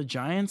mean for the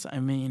Giants? I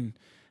mean,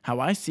 how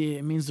I see it,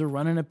 it means they're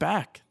running it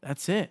back.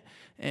 That's it.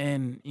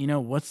 And,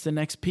 what's the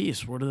next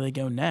piece? Where do they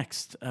go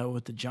next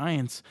with the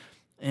Giants?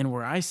 And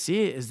where I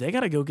see it is they got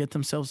to go get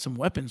themselves some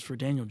weapons for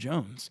Daniel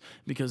Jones,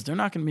 because they're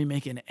not going to be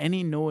making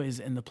any noise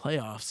in the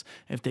playoffs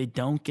if they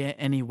don't get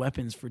any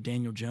weapons for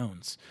Daniel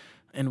Jones.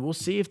 And we'll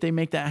see if they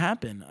make that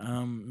happen.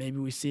 Maybe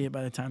we see it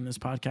by the time this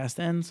podcast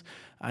ends.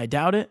 I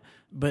doubt it,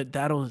 but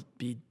that'll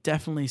be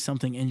definitely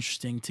something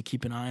interesting to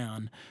keep an eye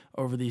on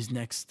over these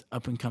next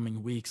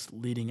up-and-coming weeks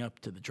leading up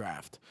to the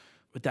draft.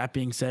 With that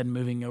being said,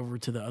 moving over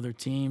to the other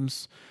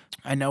teams,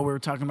 I know we were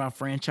talking about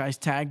franchise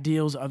tag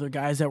deals, other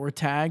guys that were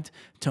tagged.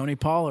 Tony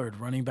Pollard,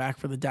 running back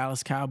for the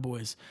Dallas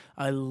Cowboys.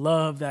 I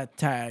love that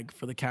tag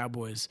for the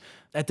Cowboys.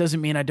 That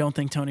doesn't mean I don't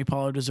think Tony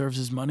Pollard deserves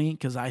his money,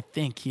 because I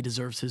think he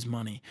deserves his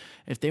money.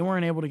 If they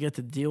weren't able to get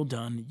the deal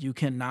done, you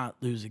cannot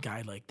lose a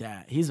guy like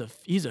that. He's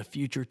a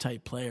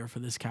future-type player for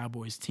this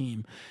Cowboys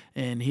team,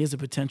 and he has the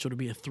potential to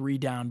be a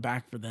 3-down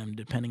back for them,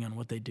 depending on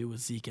what they do with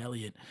Zeke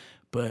Elliott.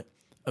 But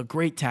a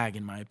great tag,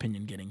 in my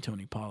opinion, getting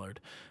Tony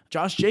Pollard.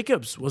 Josh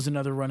Jacobs was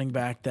another running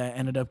back that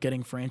ended up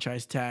getting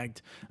franchise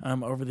tagged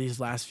over these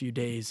last few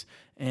days.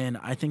 And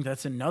I think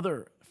that's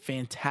another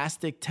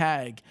fantastic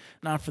tag,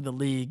 not for the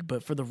league,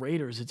 but for the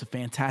Raiders. It's a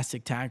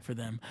fantastic tag for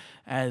them,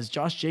 as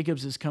Josh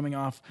Jacobs is coming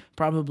off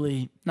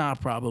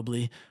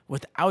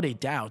without a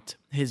doubt,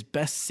 his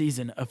best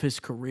season of his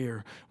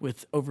career,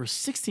 with over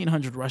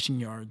 1,600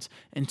 rushing yards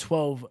and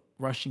 12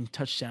 rushing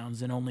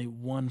touchdowns and only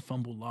 1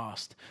 fumble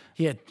lost.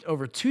 He had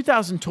over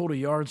 2,000 total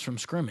yards from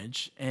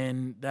scrimmage,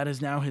 and that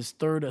is now his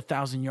third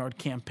 1,000-yard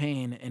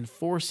campaign in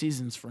 4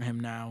 seasons for him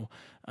now.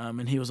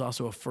 And he was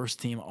also a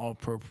first-team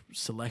All-Pro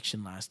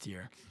selection last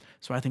year.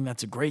 So I think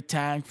that's a great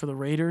tag for the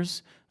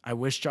Raiders. I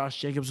wish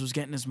Josh Jacobs was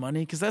getting his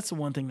money, because that's the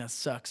one thing that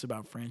sucks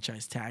about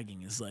franchise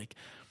tagging is, like,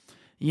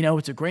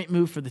 it's a great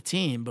move for the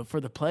team, but for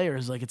the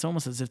players, like, it's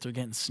almost as if they're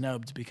getting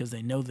snubbed because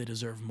they know they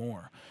deserve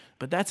more.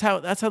 But that's how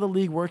the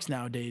league works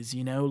nowadays,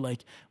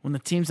 like when the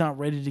team's not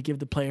ready to give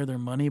the player their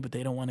money, but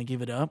they don't want to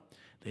give it up,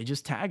 they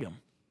just tag them.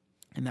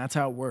 And that's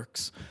how it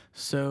works.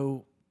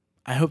 So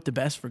I hope the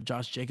best for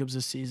Josh Jacobs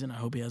this season. I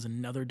hope he has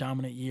another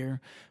dominant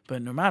year.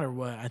 But no matter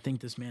what, I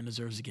think this man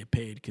deserves to get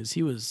paid, because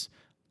he was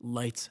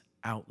lights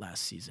out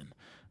last season.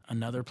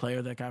 Another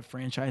player that got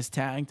franchise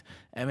tagged,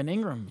 Evan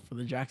Ingram for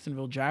the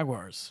Jacksonville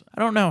Jaguars. I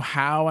don't know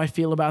how I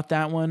feel about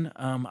that one.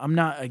 I'm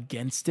not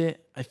against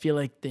it. I feel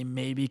like they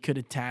maybe could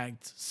have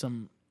tagged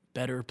some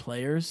better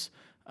players,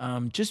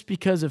 just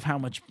because of how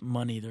much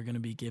money they're going to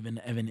be giving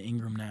Evan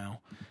Ingram now.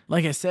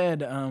 Like I said,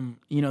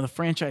 the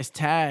franchise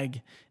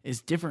tag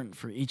is different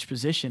for each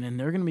position, and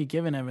they're going to be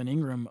giving Evan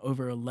Ingram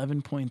over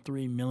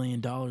 $11.3 million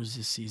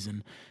this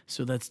season.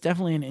 So that's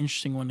definitely an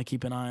interesting one to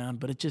keep an eye on.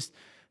 But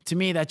to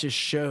me, that just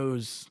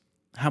shows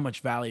how much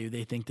value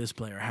they think this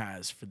player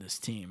has for this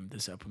team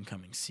this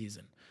up-and-coming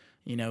season.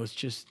 It's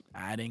just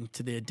adding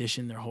to the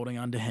addition. They're holding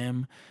on to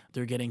him.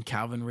 They're getting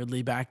Calvin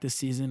Ridley back this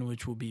season,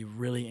 which will be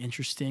really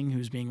interesting,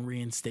 who's being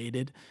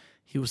reinstated.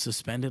 He was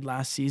suspended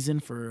last season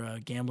for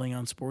gambling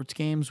on sports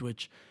games,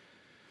 which,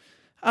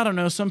 I don't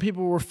know, some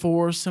people were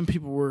for, some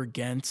people were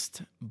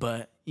against.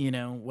 But,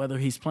 whether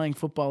he's playing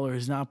football or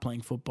he's not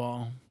playing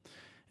football,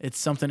 it's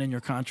something in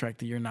your contract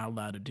that you're not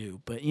allowed to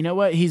do. But you know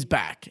what? He's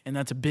back, and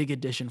that's a big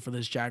addition for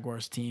this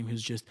Jaguars team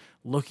who's just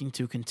looking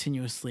to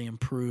continuously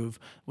improve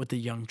with the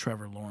young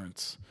Trevor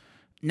Lawrence.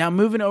 Now,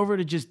 moving over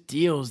to just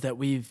deals that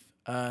we've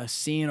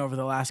seen over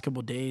the last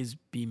couple of days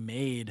be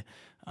made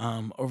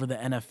over the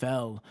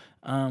NFL.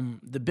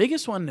 The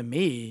biggest one to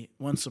me,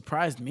 one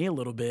surprised me a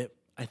little bit,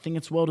 I think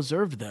it's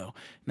well-deserved, though,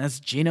 and that's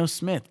Geno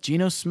Smith.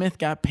 Geno Smith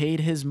got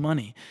paid his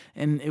money,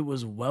 and it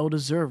was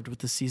well-deserved with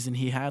the season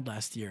he had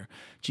last year.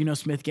 Geno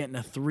Smith getting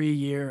a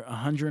 3-year,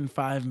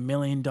 $105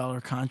 million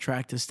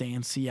contract to stay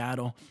in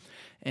Seattle.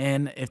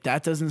 And if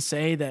that doesn't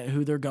say that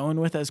who they're going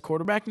with as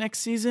quarterback next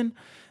season,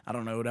 I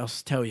don't know what else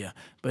to tell you.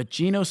 But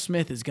Geno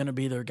Smith is going to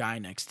be their guy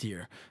next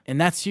year, and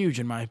that's huge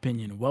in my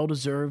opinion.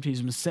 Well-deserved.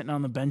 He's been sitting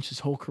on the bench his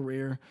whole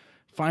career.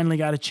 Finally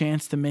got a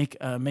chance to make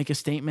a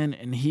statement,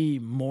 and he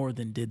more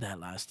than did that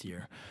last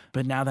year.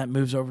 But now that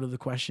moves over to the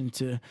question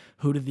to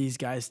who do these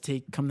guys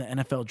take come the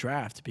NFL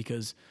draft,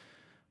 because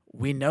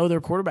we know their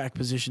quarterback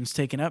position's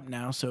taken up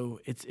now, so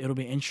it'll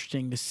be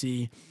interesting to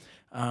see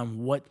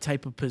what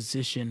type of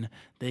position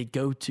they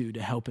go to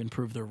help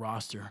improve their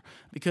roster.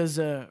 Because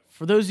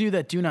for those of you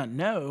that do not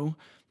know,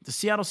 the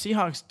Seattle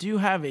Seahawks do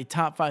have a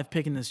top 5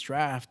 pick in this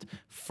draft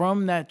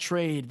from that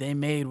trade they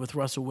made with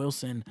Russell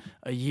Wilson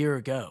a year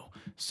ago.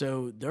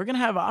 So they're going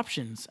to have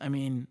options. I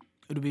mean,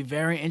 it'll be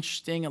very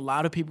interesting. A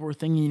lot of people were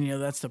thinking,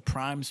 that's the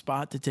prime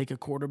spot to take a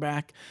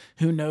quarterback.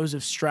 Who knows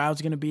if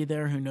Stroud's going to be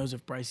there? Who knows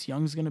if Bryce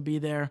Young's going to be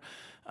there?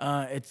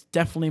 It's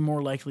definitely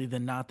more likely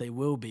than not they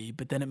will be.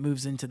 But then it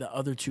moves into the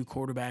other 2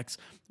 quarterbacks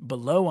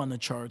below on the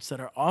charts that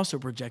are also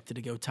projected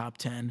to go top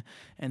 10,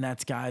 and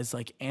that's guys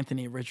like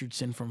Anthony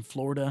Richardson from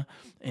Florida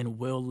and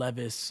Will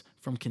Levis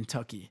from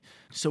Kentucky.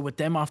 So with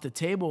them off the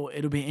table,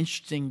 it'll be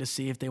interesting to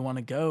see if they want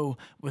to go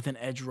with an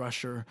edge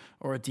rusher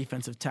or a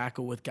defensive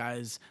tackle with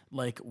guys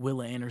like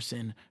Will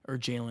Anderson or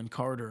Jalen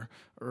Carter,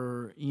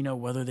 or,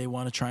 whether they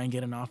want to try and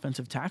get an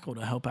offensive tackle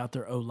to help out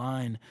their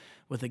O-line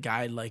with a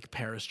guy like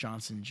Paris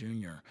Johnson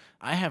Jr.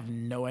 I have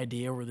no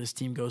idea where this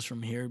team goes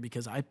from here,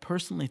 because I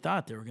personally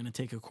thought they were going to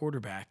take a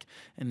quarterback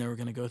and they were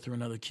going to go through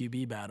another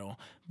QB battle.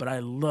 But I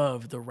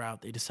love the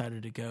route they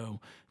decided to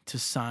go to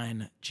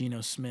sign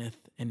Geno Smith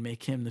and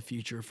make him the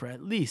future for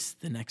at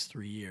least the next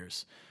 3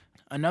 years.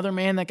 Another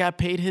man that got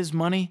paid his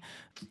money,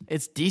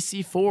 it's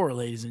DC4,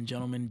 ladies and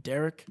gentlemen,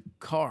 Derek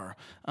Carr.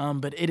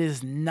 But it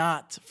is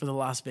not for the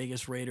Las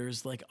Vegas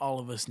Raiders like all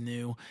of us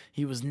knew.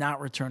 He was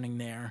not returning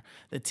there.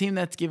 The team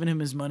that's given him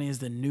his money is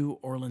the New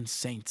Orleans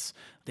Saints.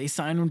 They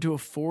signed him to a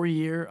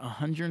 4-year,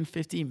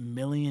 $150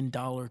 million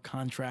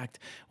contract,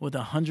 with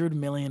 $100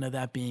 million of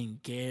that being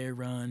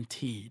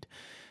guaranteed.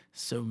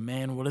 So,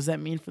 man, what does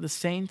that mean for the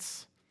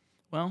Saints?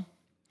 Well,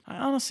 I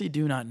honestly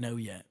do not know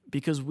yet,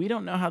 because we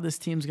don't know how this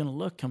team's going to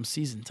look come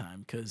season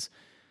time. Because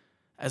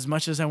as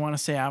much as I want to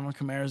say Alvin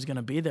Kamara is going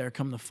to be there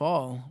come the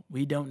fall,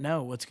 we don't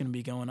know what's going to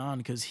be going on,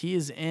 because he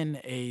is in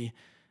a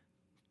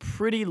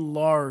pretty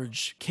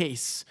large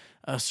case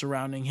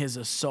surrounding his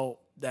assault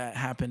that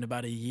happened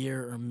about a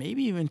year or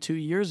maybe even 2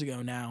 years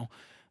ago now.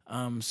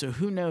 So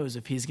who knows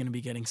if he's going to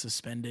be getting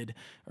suspended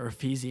or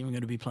if he's even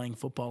going to be playing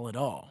football at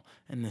all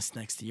in this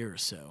next year or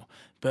so.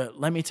 But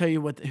let me tell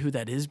you who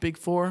that is big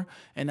for,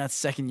 and that's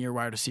second-year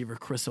wide receiver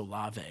Chris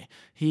Olave.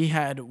 He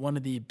had one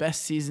of the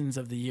best seasons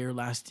of the year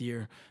last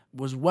year,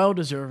 was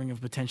well-deserving of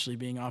potentially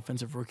being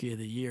Offensive Rookie of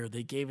the Year.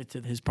 They gave it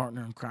to his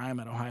partner in crime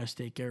at Ohio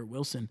State, Garrett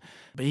Wilson,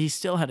 but he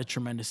still had a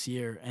tremendous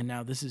year, and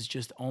now this is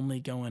just only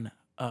going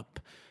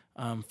up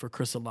for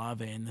Chris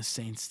Olave and the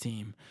Saints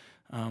team.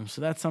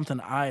 So that's something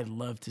I'd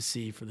love to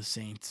see for the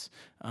Saints.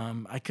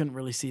 I couldn't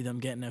really see them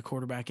getting a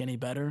quarterback any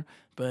better,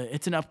 but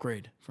it's an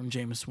upgrade from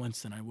Jameis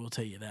Winston, I will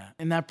tell you that.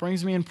 And that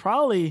brings me in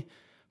probably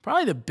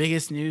the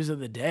biggest news of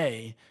the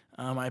day.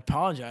 I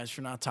apologize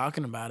for not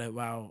talking about it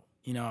while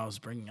I was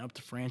bringing up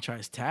the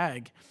franchise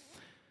tag.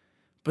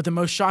 But the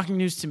most shocking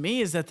news to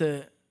me is that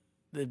the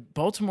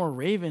Baltimore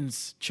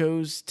Ravens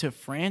chose to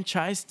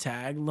franchise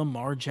tag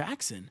Lamar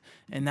Jackson.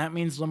 And that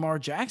means Lamar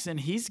Jackson,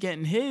 he's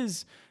getting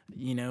his,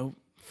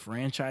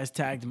 franchise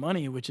tagged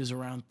money, which is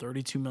around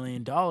 $32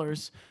 million.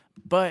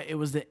 But it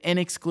was the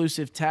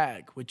inexclusive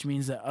tag, which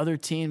means that other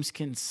teams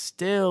can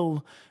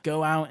still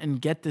go out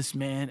and get this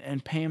man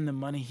and pay him the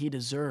money he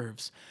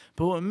deserves.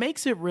 But what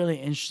makes it really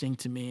interesting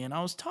to me, and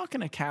I was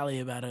talking to Callie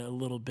about it a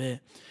little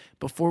bit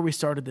before we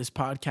started this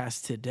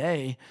podcast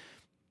today,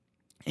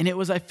 and it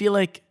was, I feel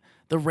like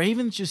the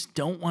Ravens just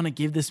don't want to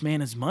give this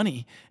man his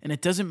money, and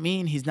it doesn't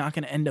mean he's not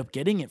going to end up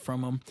getting it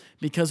from him,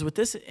 because with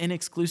this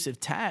inexclusive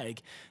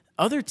tag,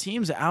 other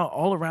teams out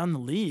all around the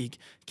league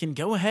can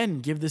go ahead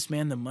and give this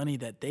man the money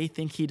that they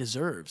think he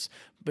deserves.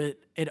 But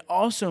it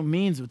also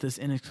means with this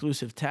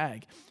inexclusive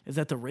tag is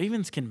that the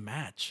Ravens can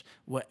match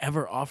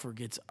whatever offer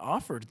gets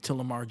offered to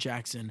Lamar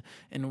Jackson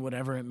and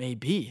whatever it may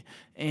be.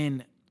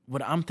 And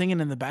what I'm thinking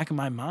in the back of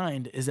my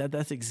mind is that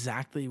that's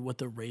exactly what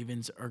the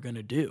Ravens are going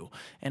to do.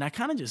 And I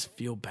kind of just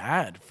feel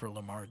bad for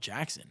Lamar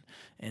Jackson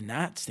in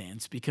that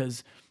stance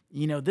because,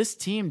 this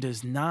team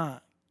does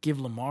not give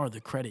Lamar the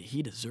credit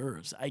he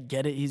deserves. I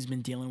get it. He's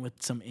been dealing with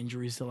some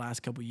injuries the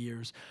last couple of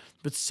years,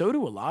 but so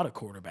do a lot of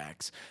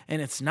quarterbacks.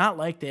 And it's not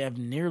like they have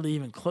nearly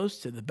even close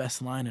to the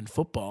best line in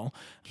football.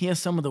 He has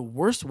some of the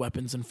worst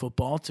weapons in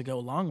football to go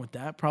along with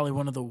that, probably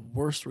one of the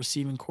worst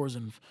receiving cores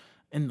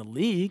in the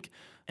league.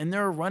 And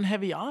they're a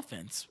run-heavy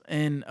offense.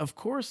 And, of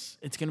course,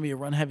 it's going to be a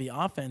run-heavy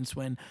offense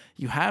when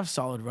you have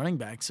solid running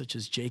backs such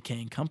as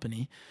J.K. and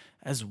company,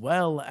 as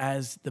well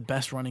as the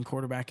best running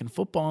quarterback in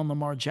football in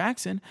Lamar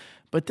Jackson.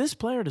 But this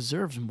player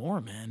deserves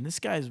more, man. This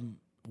guy's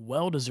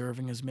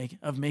well-deserving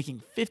of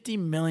making $50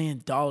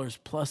 million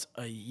plus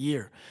a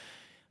year.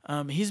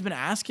 He's been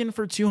asking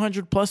for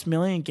 $200+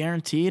 million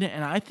guaranteed,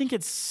 and I think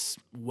it's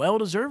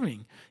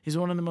well-deserving. He's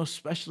one of the most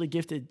specially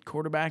gifted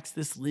quarterbacks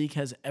this league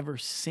has ever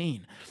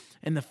seen.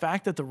 And the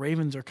fact that the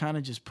Ravens are kind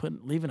of just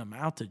leaving him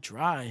out to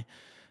dry,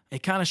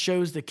 it kind of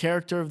shows the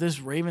character of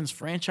this Ravens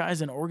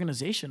franchise and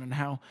organization and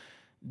how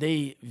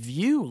they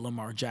view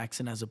Lamar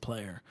Jackson as a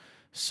player.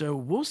 So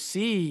we'll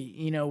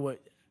see, what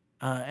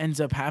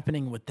ends up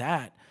happening with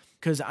that.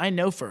 Because I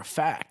know for a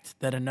fact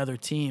that another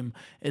team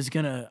is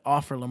going to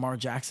offer Lamar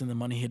Jackson the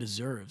money he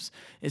deserves.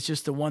 It's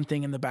just the one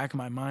thing in the back of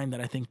my mind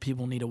that I think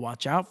people need to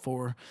watch out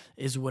for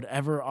is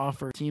whatever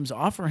offer teams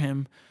offer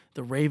him,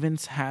 the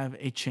Ravens have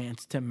a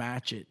chance to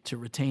match it to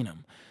retain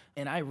him.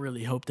 And I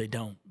really hope they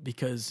don't,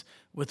 because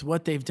with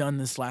what they've done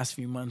this last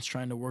few months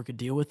trying to work a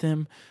deal with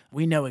him,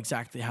 we know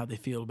exactly how they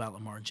feel about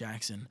Lamar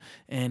Jackson.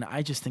 And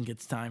I just think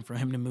it's time for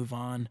him to move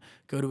on,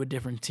 go to a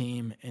different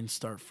team, and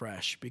start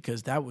fresh,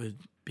 because that would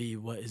be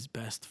what is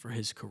best for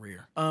his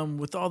career.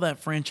 With all that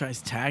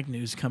franchise tag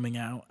news coming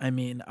out,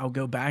 I'll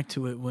go back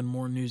to it when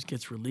more news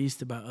gets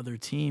released about other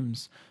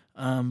teams.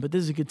 But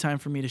this is a good time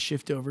for me to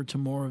shift over to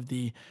more of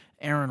the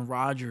Aaron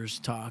Rodgers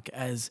talk,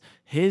 as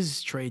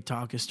his trade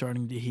talk is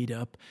starting to heat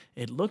up.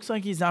 It looks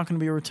like he's not going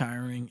to be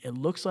retiring. It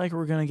looks like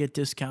we're going to get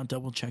discount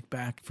double check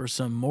back for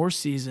some more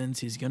seasons.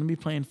 He's going to be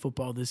playing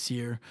football this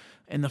year.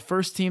 And the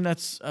first team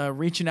that's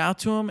reaching out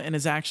to him and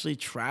is actually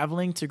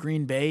traveling to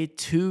Green Bay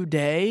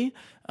today.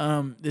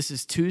 This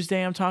is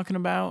Tuesday I'm talking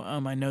about.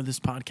 I know this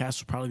podcast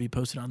will probably be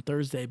posted on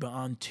Thursday, but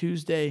on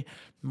Tuesday,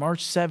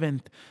 March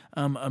 7th,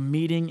 a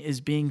meeting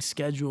is being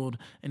scheduled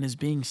and is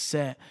being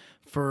set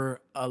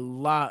for a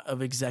lot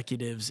of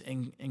executives,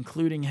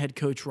 including head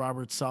coach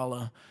Robert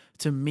Saleh,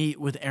 to meet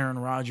with Aaron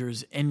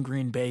Rodgers in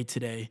Green Bay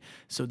today.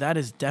 So that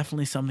is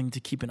definitely something to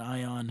keep an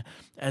eye on,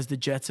 as the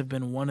Jets have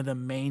been one of the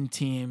main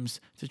teams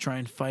to try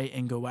and fight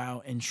and go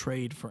out and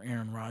trade for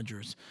Aaron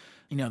Rodgers.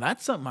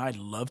 That's something I'd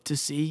love to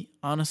see,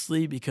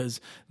 honestly, because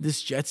this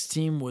Jets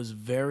team was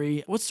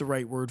what's the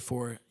right word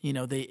for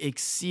it? They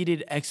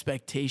exceeded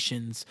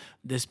expectations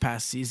this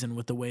past season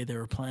with the way they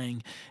were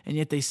playing, and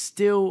yet they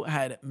still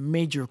had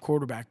major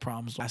quarterback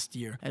problems last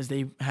year, as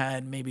they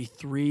had maybe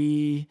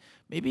 3,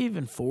 maybe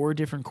even 4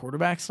 different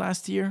quarterbacks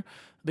last year.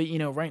 But,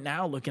 right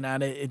now, looking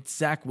at it, it's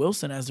Zach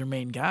Wilson as their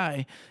main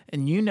guy,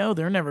 and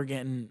they're never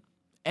getting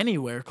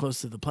anywhere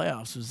close to the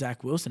playoffs with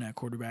Zach Wilson at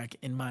quarterback,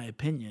 in my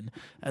opinion.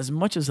 As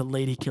much as a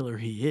lady killer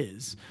he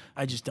is,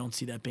 I just don't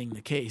see that being the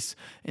case.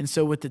 And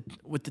so with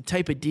the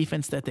type of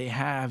defense that they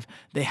have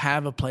a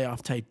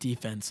playoff type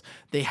defense.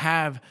 They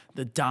have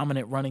the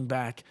dominant running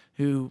back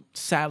who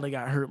sadly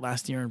got hurt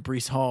last year in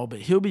Breece Hall,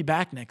 but he'll be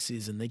back next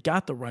season. They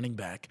got the running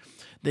back.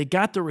 They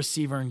got the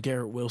receiver in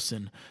Garrett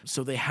Wilson.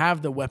 So they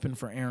have the weapon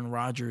for Aaron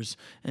Rodgers,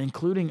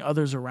 including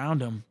others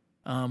around him.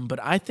 But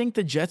I think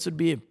the Jets would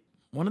be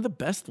one of the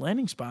best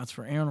landing spots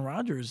for Aaron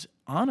Rodgers,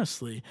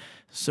 honestly.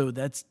 So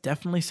that's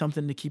definitely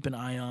something to keep an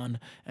eye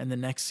on in the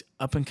next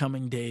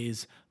up-and-coming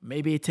days.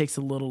 Maybe it takes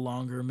a little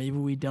longer. Maybe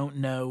we don't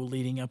know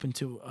leading up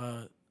into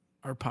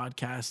our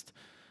podcast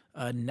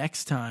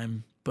next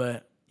time.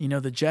 But,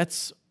 the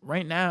Jets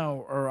right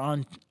now are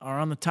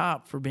on the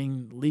top for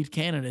being lead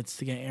candidates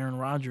to get Aaron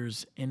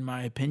Rodgers, in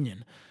my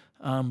opinion.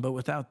 But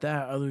without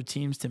that, other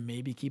teams to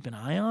maybe keep an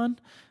eye on,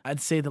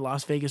 I'd say the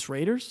Las Vegas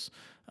Raiders.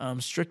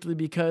 Strictly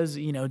because,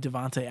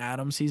 Devontae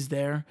Adams, he's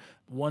there.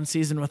 One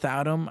season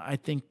without him, I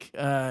think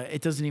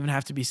it doesn't even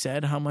have to be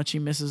said how much he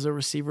misses a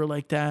receiver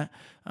like that.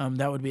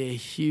 That would be a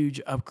huge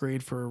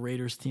upgrade for a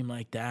Raiders team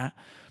like that.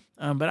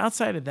 But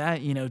outside of that,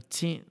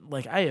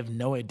 I have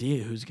no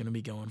idea who's going to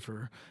be going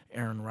for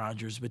Aaron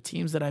Rodgers. But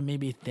teams that I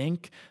maybe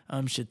think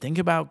should think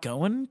about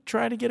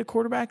try to get a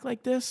quarterback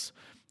like this.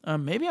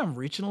 Maybe I'm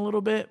reaching a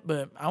little bit,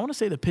 but I want to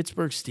say the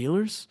Pittsburgh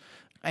Steelers.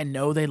 I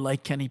know they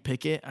like Kenny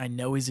Pickett. I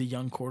know he's a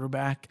young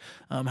quarterback,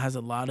 has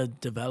a lot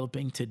of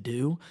developing to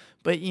do.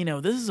 But,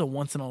 this is a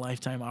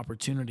once-in-a-lifetime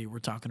opportunity we're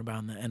talking about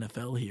in the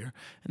NFL here.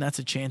 And that's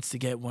a chance to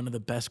get one of the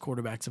best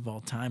quarterbacks of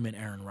all time in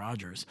Aaron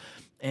Rodgers.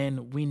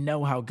 And we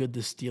know how good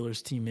the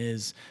Steelers team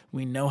is.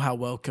 We know how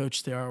well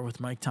coached they are with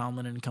Mike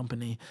Tomlin and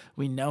company.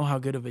 We know how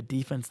good of a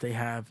defense they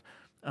have.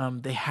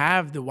 They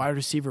have the wide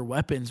receiver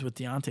weapons with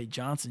Deontay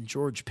Johnson,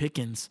 George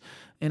Pickens.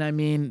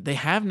 And they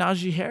have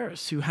Najee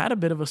Harris, who had a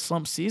bit of a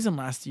slump season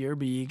last year,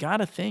 but you got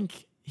to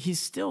think he's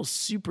still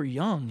super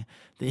young,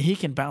 that he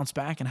can bounce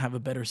back and have a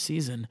better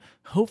season.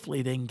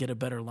 Hopefully they can get a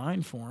better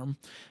line for him.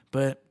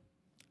 But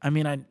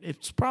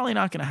it's probably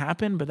not going to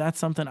happen, but that's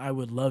something I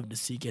would love to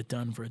see get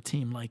done for a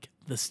team like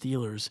the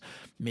Steelers.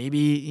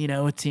 Maybe,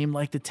 a team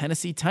like the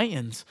Tennessee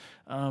Titans.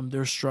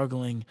 They're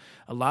struggling.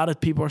 A lot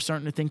of people are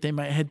starting to think they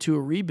might head to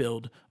a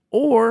rebuild,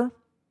 or,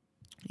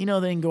 they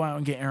can go out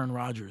and get Aaron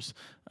Rodgers.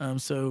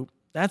 So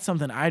that's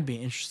something I'd be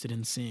interested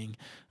in seeing.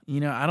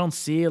 I don't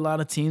see a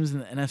lot of teams in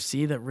the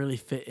NFC that really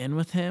fit in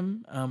with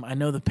him. I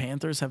know the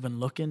Panthers have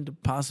been looking to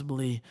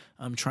possibly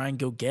try and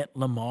go get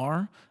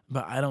Lamar,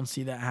 but I don't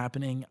see that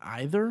happening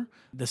either.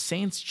 The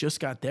Saints just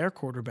got their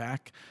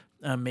quarterback.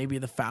 Maybe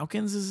the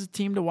Falcons is a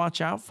team to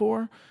watch out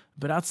for.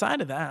 But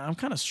outside of that, I'm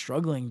kind of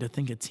struggling to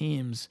think of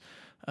teams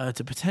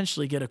to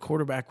potentially get a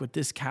quarterback with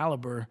this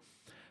caliber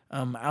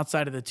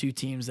outside of the two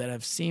teams that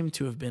have seemed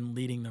to have been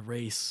leading the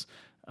race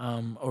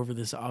over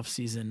this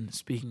offseason,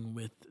 speaking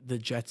with the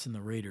Jets and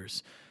the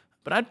Raiders.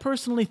 But I'd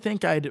personally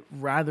think I'd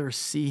rather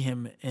see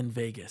him in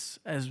Vegas,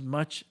 as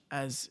much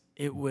as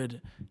it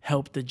would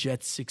help the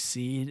Jets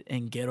succeed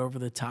and get over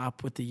the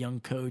top with the young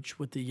coach,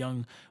 with the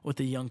young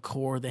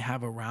core they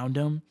have around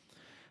him.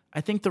 I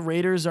think the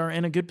Raiders are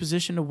in a good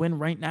position to win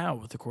right now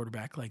with a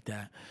quarterback like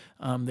that.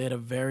 They had a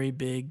very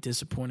big,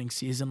 disappointing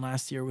season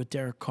last year with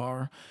Derek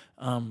Carr.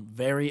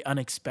 Very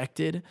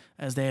unexpected,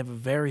 as they have a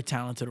very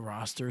talented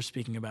roster,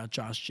 speaking about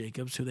Josh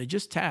Jacobs, who they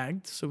just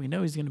tagged, so we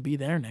know he's going to be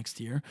there next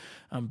year.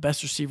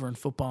 Best receiver in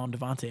football in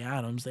Devontae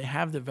Adams. They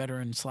have the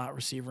veteran slot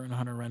receiver in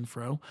Hunter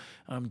Renfrow.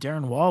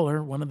 Darren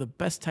Waller, one of the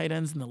best tight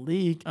ends in the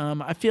league.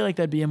 I feel like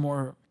that'd be a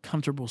more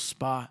comfortable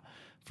spot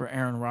for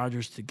Aaron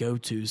Rodgers to go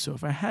to. So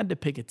if I had to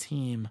pick a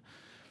team,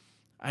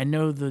 I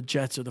know the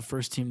Jets are the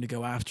first team to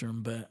go after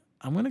him, but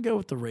I'm going to go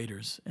with the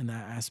Raiders in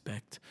that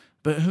aspect.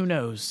 But who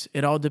knows?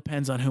 It all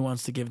depends on who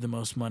wants to give the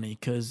most money,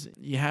 because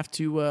you have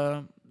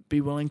to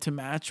be willing to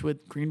match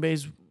what Green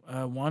Bay's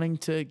wanting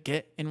to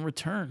get in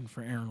return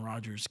for Aaron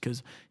Rodgers,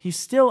 because he's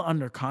still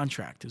under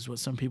contract, is what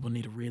some people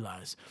need to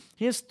realize.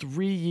 He has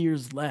 3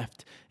 years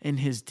left in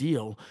his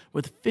deal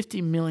with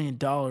 $50 million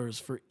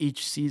for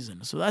each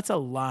season. So that's a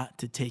lot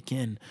to take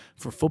in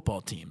for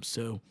football teams.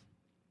 So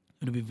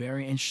it'll be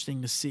very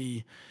interesting to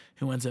see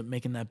who ends up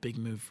making that big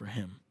move for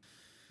him.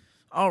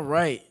 All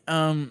right.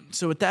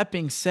 So with that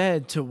being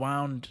said, to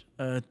round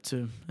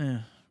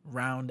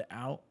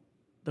out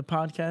the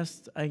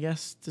podcast, I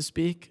guess, to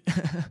speak,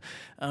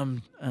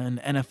 in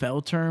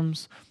NFL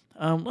terms,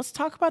 let's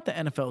talk about the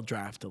NFL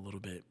draft a little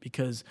bit,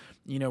 because,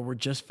 we're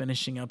just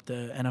finishing up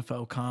the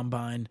NFL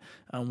Combine.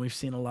 We've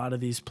seen a lot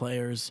of these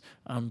players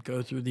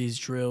go through these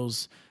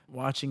drills,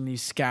 watching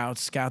these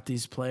scouts scout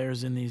these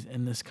players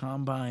in this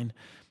Combine.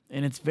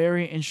 And it's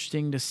very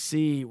interesting to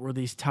see where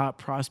these top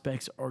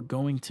prospects are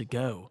going to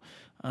go.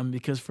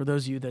 Because for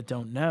those of you that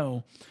don't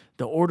know,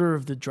 the order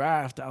of the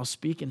draft, I'll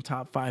speak in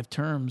top 5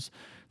 terms.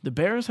 The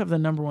Bears have the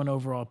number 1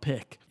 overall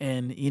pick,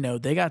 and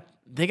they got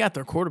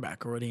their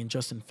quarterback already in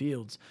Justin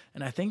Fields,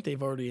 and I think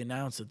they've already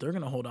announced that they're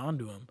going to hold on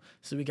to him.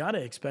 So we got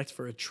to expect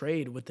for a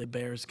trade with the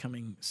Bears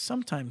coming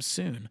sometime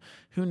soon.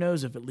 Who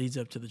knows if it leads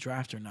up to the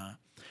draft or not?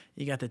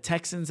 You got the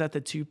Texans at the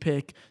 2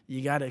 pick.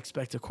 You got to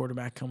expect a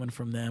quarterback coming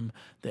from them.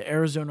 The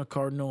Arizona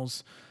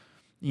Cardinals,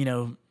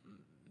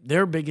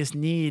 their biggest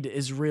need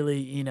is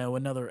really,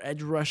 another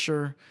edge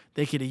rusher.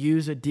 They could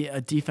use a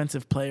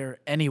defensive player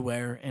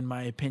anywhere, in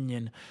my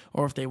opinion.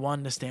 Or if they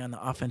wanted to stay on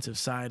the offensive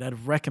side,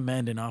 I'd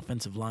recommend an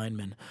offensive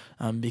lineman,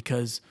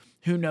 because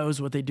who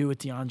knows what they do with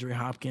DeAndre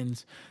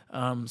Hopkins.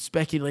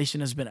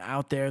 Speculation has been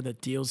out there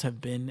that deals have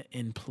been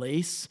in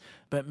place.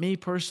 But me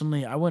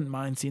personally, I wouldn't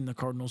mind seeing the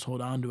Cardinals hold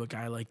on to a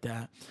guy like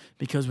that,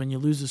 because when you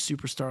lose a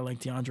superstar like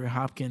DeAndre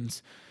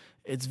Hopkins,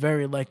 it's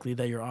very likely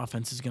that your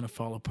offense is going to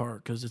fall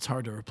apart, because it's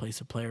hard to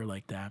replace a player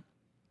like that.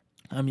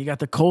 You got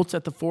the Colts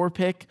at the 4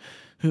 pick,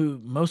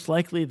 who most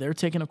likely they're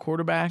taking a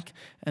quarterback.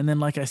 And then,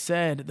 like I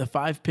said, the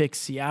 5 pick,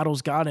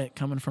 Seattle's got it,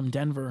 coming from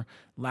Denver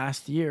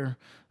last year.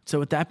 So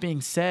with that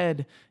being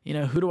said,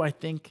 who do I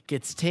think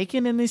gets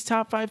taken in these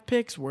top 5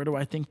 picks? Where do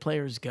I think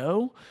players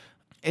go?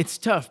 It's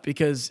tough,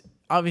 because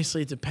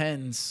obviously it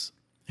depends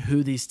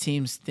who these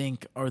teams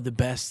think are the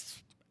best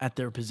at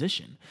their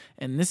position.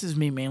 And this is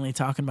me mainly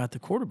talking about the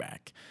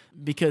quarterback,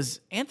 because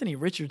Anthony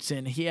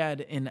Richardson, he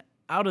had an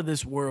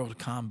out-of-this-world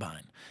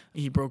combine.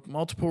 He broke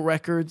multiple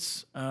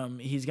records.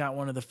 He's got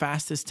one of the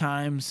fastest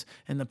times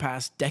in the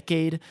past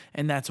decade,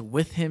 and that's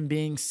with him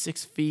being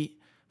 6'4",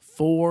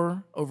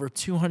 over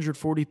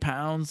 240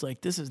 pounds.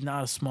 Like, this is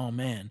not a small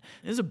man.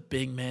 This is a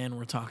big man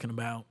we're talking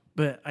about.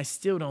 but I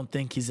still don't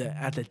think he's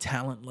at the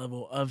talent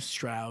level of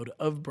Stroud,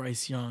 of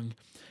Bryce Young.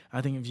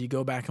 I think if you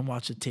go back and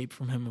watch the tape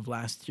from him of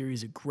last year,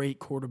 he's a great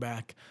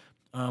quarterback,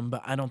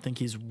 but I don't think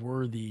he's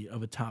worthy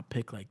of a top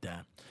pick like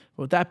that.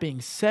 But with that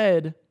being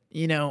said,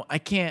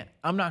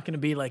 I'm not going to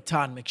be like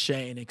Todd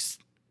McShay and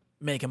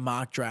make a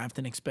mock draft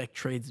and expect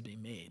trades to be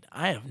made.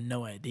 I have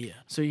no idea.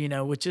 So,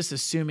 with just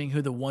assuming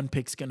who the one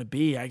pick's going to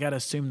be, I got to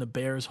assume the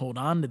Bears hold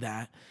on to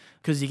that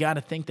because you got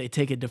to think they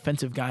take a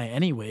defensive guy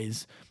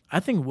anyways.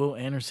 I think Will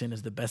Anderson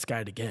is the best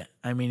guy to get.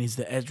 I mean, he's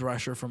the edge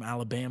rusher from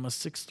Alabama,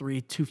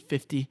 6'3",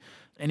 250,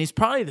 and he's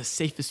probably the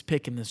safest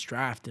pick in this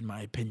draft, in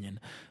my opinion.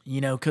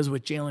 Because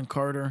with Jalen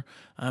Carter,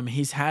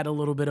 he's had a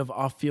little bit of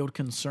off-field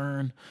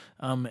concern.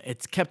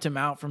 It's kept him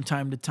out from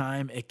time to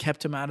time. It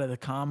kept him out of the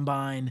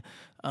combine.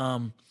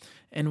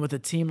 And with a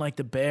team like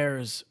the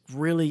Bears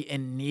really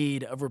in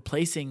need of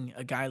replacing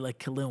a guy like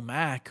Khalil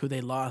Mack, who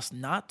they lost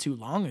not too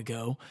long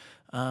ago,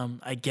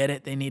 I get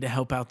it. They need to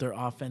help out their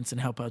offense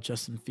and help out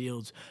Justin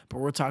Fields. But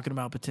we're talking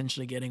about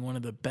potentially getting one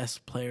of the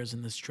best players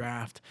in this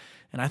draft.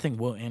 And I think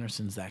Will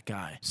Anderson's that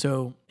guy.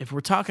 So if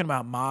we're talking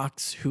about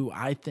mocks who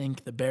I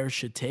think the Bears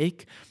should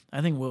take,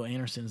 I think Will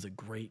Anderson's a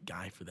great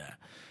guy for that.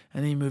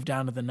 And then you move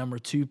down to the number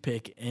 2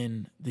 pick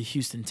in the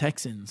Houston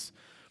Texans.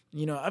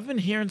 I've been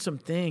hearing some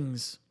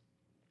things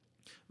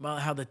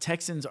about how the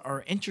Texans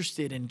are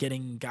interested in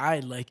getting a guy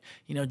like,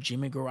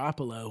 Jimmy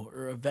Garoppolo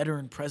or a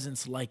veteran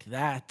presence like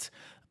that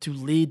to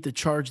lead the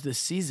charge this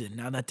season.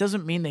 Now, that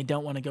doesn't mean they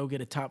don't want to go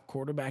get a top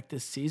quarterback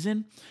this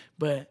season,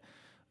 but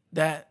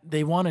that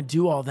they want to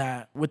do all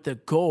that with the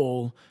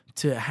goal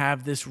to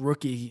have this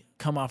rookie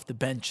come off the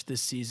bench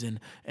this season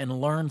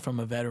and learn from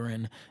a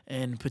veteran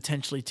and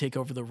potentially take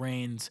over the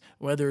reins,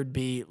 whether it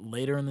be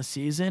later in the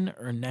season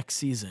or next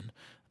season.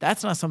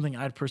 That's not something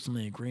I'd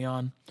personally agree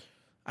on.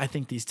 I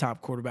think these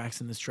top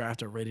quarterbacks in this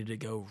draft are ready to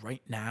go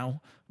right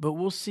now, but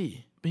we'll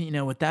see.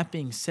 But, with that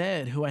being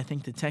said, who I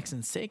think the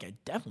Texans take, I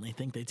definitely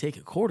think they take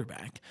a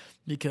quarterback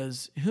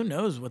because who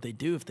knows what they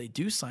do if they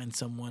do sign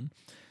someone.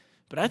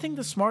 But I think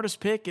the smartest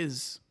pick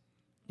is,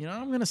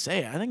 I'm going to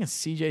say it. I think it's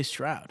C.J.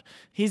 Stroud.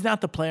 He's not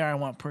the player I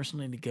want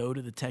personally to go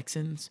to the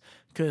Texans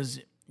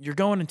because you're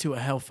going into a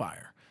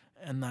hellfire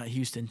and that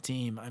Houston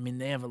team. I mean,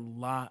 they have a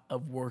lot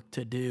of work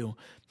to do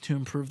to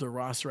improve their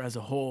roster as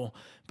a whole.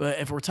 But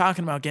if we're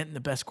talking about getting the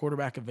best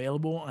quarterback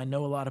available, I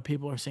know a lot of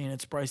people are saying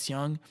it's Bryce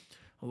Young.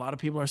 A lot of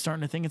people are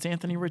starting to think it's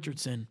Anthony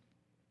Richardson.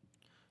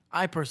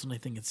 I personally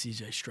think it's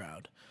C.J.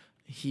 Stroud.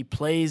 He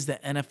plays the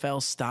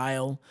NFL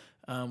style.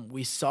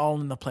 We saw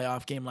in the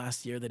playoff game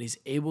last year that he's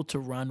able to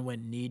run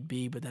when need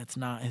be, but that's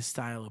not his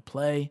style of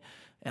play.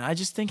 And I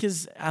just think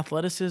his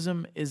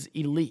athleticism is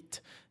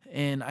elite.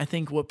 And I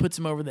think what puts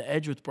him over the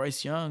edge with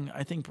Bryce Young,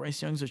 I think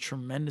Bryce Young's a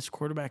tremendous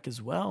quarterback as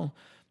well.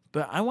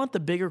 But I want the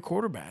bigger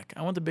quarterback.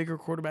 I want the bigger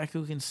quarterback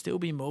who can still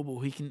be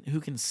mobile, who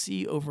can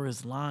see over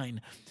his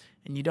line.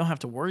 And you don't have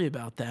to worry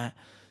about that.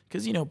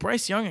 Because,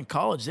 Bryce Young in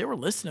college, they were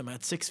listing him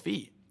at 6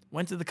 feet.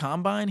 Went to the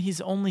combine,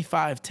 he's only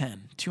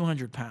 5'10",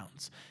 200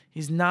 pounds.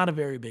 He's not a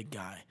very big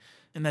guy.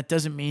 And that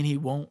doesn't mean he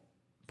won't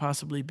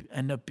possibly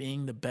end up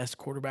being the best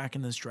quarterback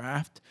in this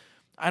draft.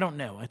 I don't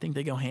know. I think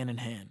they go hand in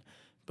hand.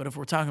 But if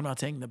we're talking about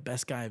taking the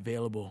best guy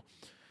available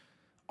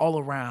all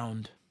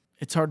around,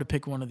 it's hard to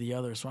pick one or the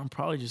other. So I'm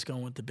probably just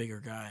going with the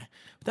bigger guy.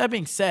 With that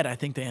being said, I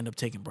think they end up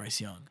taking Bryce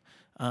Young.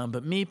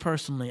 But me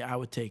personally, I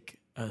would take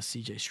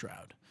C.J.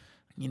 Stroud.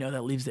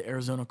 That leaves the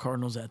Arizona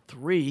Cardinals at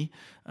 3,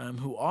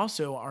 who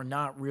also are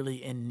not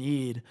really in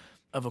need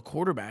of a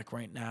quarterback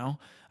right now.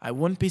 I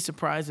wouldn't be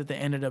surprised if they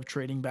ended up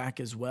trading back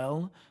as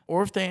well,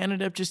 or if they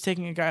ended up just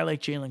taking a guy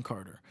like Jalen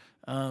Carter.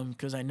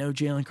 Because I know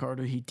Jalen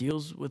Carter, he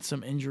deals with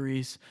some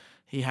injuries.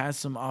 He has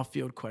some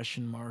off-field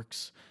question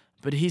marks,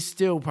 but he's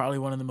still probably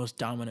one of the most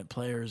dominant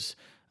players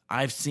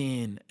I've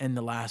seen in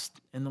the last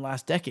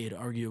decade,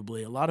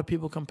 arguably. A lot of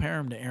people compare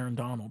him to Aaron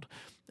Donald.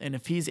 And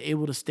if he's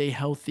able to stay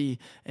healthy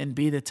and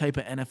be the type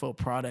of NFL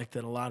product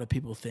that a lot of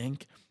people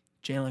think,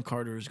 Jalen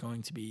Carter is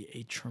going to be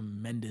a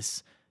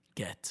tremendous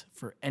get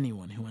for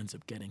anyone who ends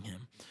up getting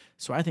him.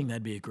 So I think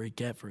that'd be a great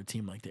get for a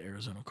team like the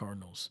Arizona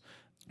Cardinals.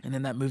 And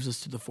then that moves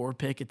us to the 4th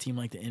pick, a team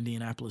like the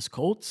Indianapolis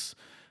Colts.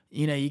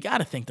 You got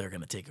to think they're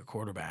going to take a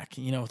quarterback.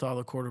 With all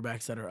the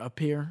quarterbacks that are up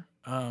here,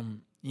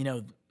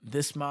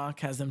 this mock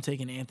has them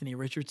taking Anthony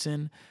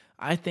Richardson.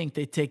 I think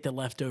they take the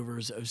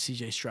leftovers of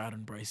C.J. Stroud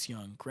and Bryce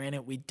Young.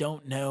 Granted, we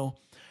don't know.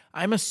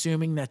 I'm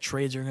assuming that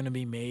trades are going to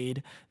be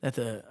made, that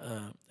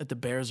the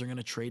Bears are going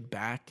to trade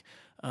back.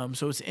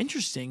 So it's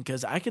interesting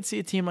because I could see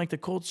a team like the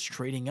Colts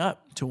trading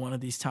up to one of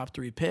these top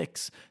 3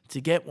 picks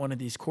to get one of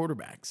these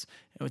quarterbacks.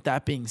 And with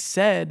that being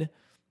said,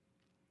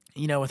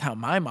 with how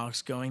my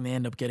mock's going, they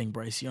end up getting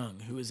Bryce Young,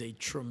 who is a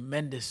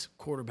tremendous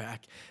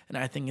quarterback, and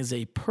I think is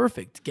a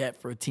perfect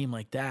get for a team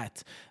like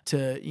that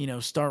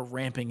to, start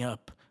ramping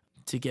up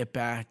to get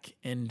back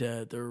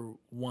into their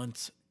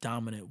once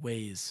dominant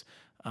ways.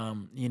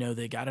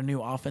 They got a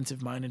new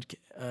offensive-minded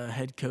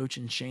head coach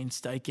in Shane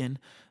Steichen.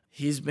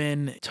 He's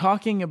been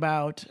talking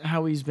about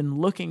how he's been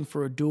looking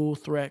for a dual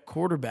threat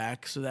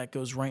quarterback. So that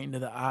goes right into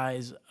the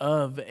eyes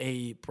of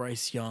a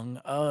Bryce Young,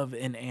 of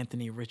an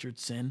Anthony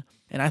Richardson.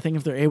 And I think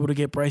if they're able to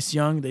get Bryce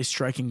Young, they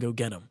strike and go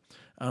get him.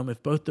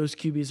 If both those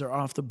QBs are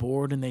off the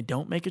board and they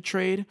don't make a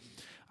trade,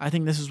 I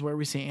think this is where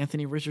we see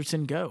Anthony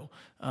Richardson go.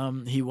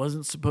 He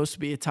wasn't supposed to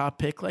be a top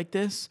pick like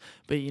this,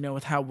 but,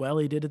 with how well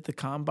he did at the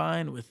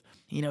combine, with,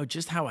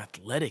 just how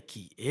athletic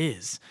he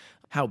is,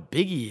 how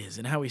big he is,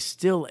 and how he's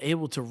still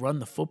able to run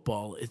the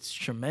football, it's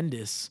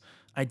tremendous.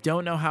 I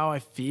don't know how I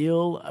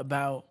feel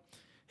about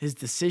his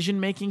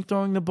decision-making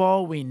throwing the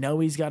ball. We know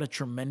he's got a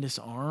tremendous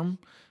arm.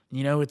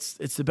 It's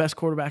the best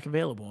quarterback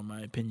available, in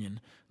my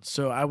opinion.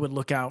 So I would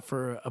look out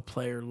for a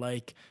player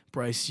like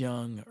Bryce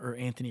Young or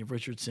Anthony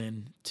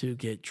Richardson to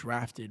get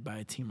drafted by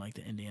a team like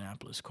the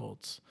Indianapolis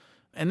Colts.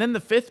 And then the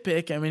fifth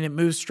pick, it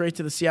moves straight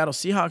to the Seattle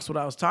Seahawks, what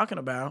I was talking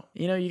about.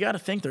 You got to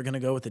think they're going to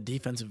go with a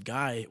defensive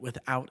guy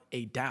without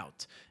a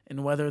doubt.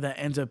 And whether that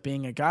ends up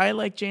being a guy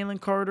like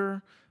Jalen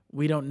Carter,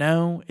 we don't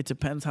know. It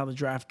depends how the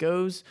draft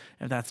goes.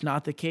 If that's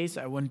not the case,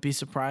 I wouldn't be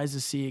surprised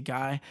to see a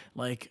guy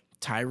like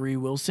Tyree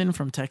Wilson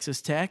from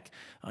Texas Tech,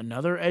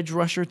 another edge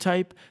rusher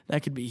type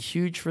that could be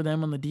huge for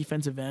them on the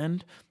defensive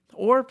end.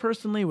 Or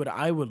personally, what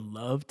I would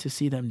love to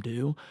see them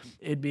do,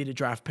 it'd be to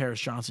draft Paris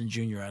Johnson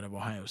Jr. out of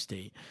Ohio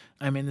State.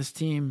 This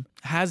team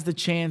has the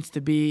chance to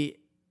be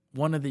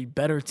one of the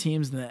better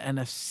teams in the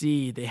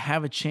NFC. They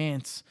have a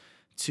chance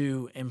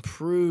to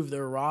improve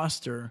their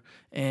roster.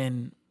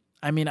 And,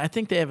 I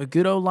think they have a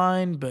good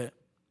O-line, but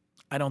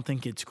I don't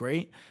think it's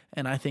great.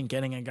 And I think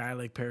getting a guy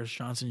like Paris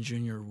Johnson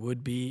Jr.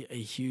 would be a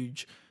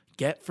huge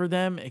get for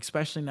them,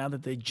 especially now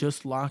that they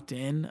just locked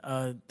in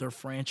their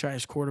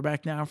franchise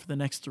quarterback now for the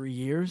next 3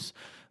 years.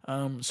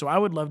 So I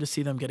would love to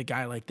see them get a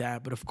guy like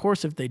that. But of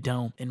course, if they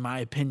don't, in my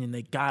opinion,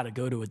 they got to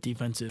go to a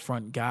defensive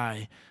front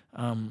guy,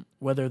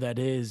 whether that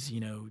is,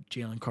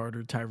 Jalen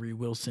Carter, Tyree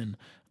Wilson,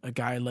 a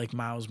guy like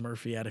Miles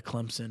Murphy out of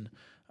Clemson,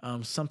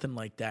 something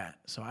like that.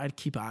 So I'd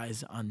keep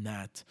eyes on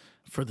that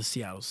for the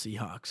Seattle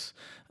Seahawks.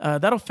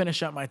 That'll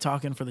finish up my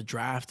talking for the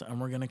draft.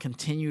 We're going to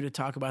continue to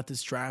talk about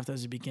this draft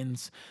as it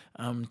begins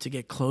to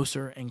get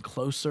closer and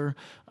closer.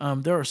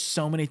 There are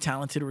so many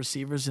talented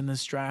receivers in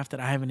this draft that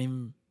I haven't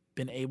even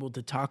been able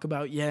to talk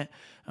about yet,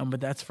 but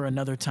that's for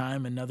another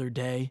time, another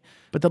day.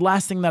 But the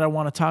last thing that I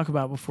want to talk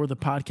about before the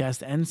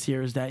podcast ends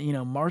here is that,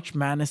 March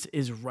Madness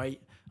is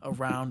right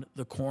around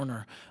the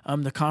corner.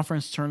 The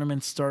conference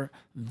tournaments start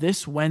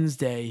this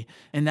Wednesday,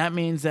 and that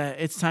means that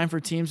it's time for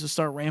teams to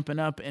start ramping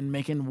up and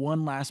making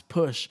one last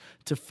push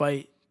to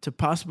fight to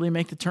possibly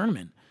make the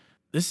tournament.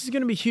 This is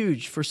going to be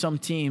huge for some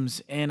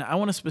teams, and I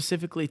want to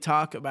specifically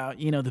talk about,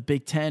 the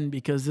Big Ten,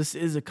 because this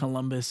is a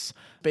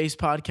Columbus-based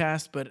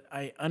podcast, but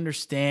I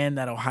understand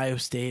that Ohio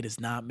State is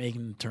not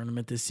making the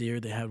tournament this year.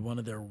 They had one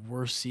of their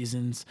worst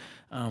seasons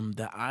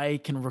that I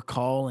can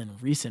recall in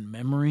recent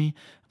memory,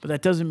 but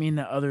that doesn't mean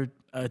that other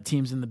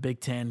teams in the Big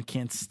Ten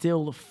can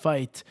still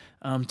fight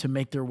to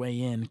make their way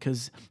in,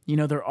 because,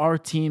 there are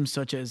teams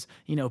such as,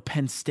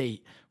 Penn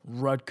State,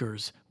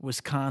 Rutgers,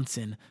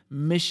 Wisconsin,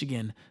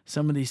 Michigan,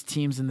 some of these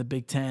teams in the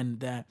Big Ten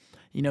that,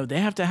 they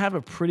have to have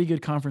a pretty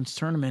good conference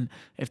tournament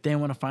if they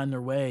want to find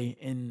their way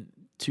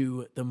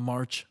into the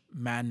March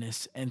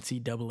Madness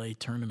NCAA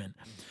tournament.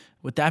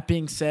 With that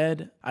being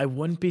said, I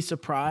wouldn't be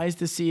surprised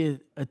to see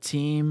a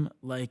team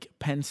like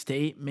Penn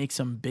State make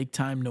some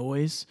big-time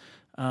noise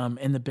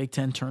in the Big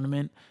Ten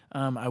tournament.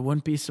 I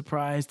wouldn't be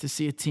surprised to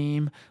see a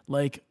team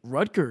like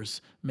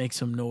Rutgers make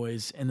some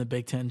noise in the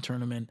Big Ten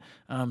tournament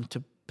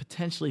to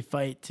potentially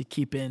fight to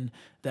keep in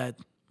that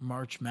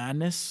March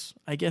Madness,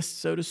 I guess,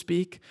 so to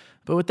speak.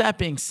 But with that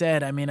being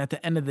said, at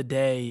the end of the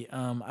day,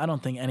 I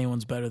don't think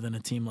anyone's better than a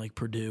team like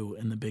Purdue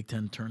in the Big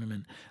Ten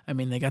tournament.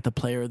 They got the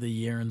player of the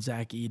year in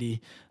Zach Edey.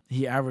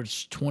 He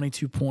averaged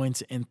 22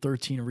 points and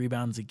 13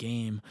 rebounds a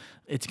game.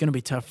 It's going to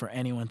be tough for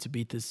anyone to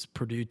beat this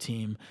Purdue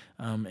team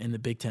in the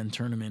Big Ten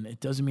tournament. It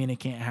doesn't mean it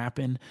can't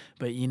happen,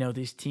 but,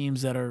 these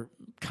teams that are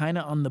kind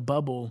of on the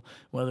bubble,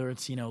 whether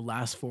it's,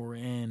 last four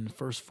in,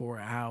 first four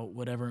out,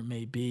 whatever it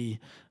may be,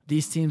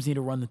 these teams need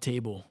to run the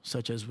table,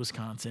 such as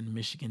Wisconsin,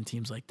 Michigan,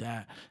 teams like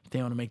that, if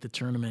they want to make the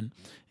tournament.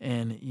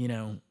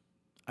 And,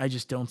 I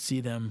just don't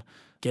see them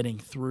getting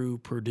through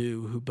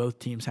Purdue, who both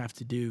teams have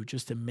to do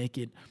just to make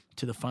it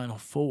to the Final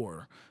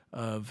Four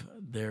of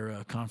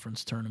their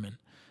conference tournament.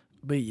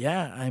 But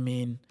yeah,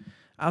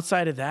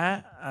 outside of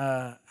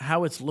that,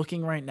 how it's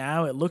looking right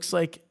now, it looks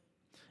like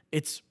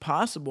it's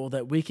possible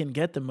that we can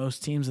get the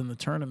most teams in the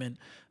tournament,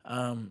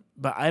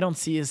 but I don't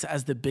see us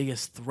as the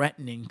biggest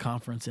threatening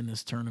conference in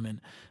this tournament.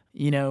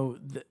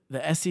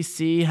 The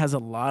SEC has a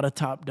lot of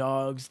top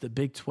dogs. The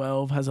Big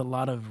 12 has a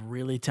lot of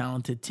really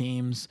talented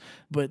teams.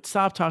 But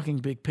stop talking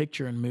big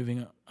picture and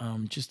moving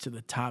just to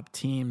the top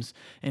teams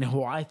and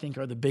who I think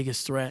are the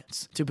biggest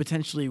threats to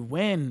potentially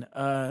win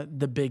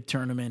the big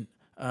tournament,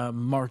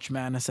 March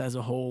Madness as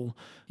a whole.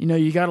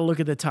 You got to look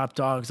at the top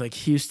dogs like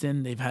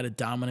Houston. They've had a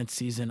dominant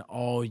season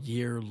all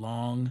year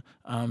long.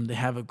 They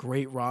have a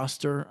great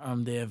roster.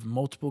 They have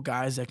multiple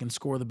guys that can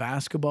score the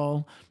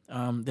basketball.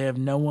 They have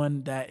no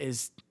one that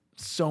is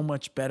so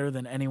much better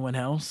than anyone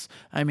else.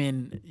 I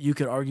mean, you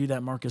could argue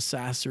that Marcus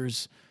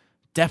Sasser's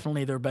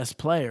definitely their best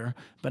player,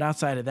 but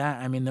outside of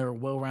that, I mean, they're a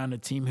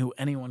well-rounded team who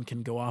anyone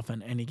can go off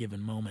on any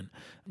given moment.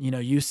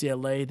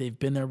 UCLA, they've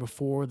been there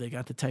before. They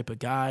got the type of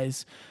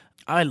guys.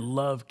 I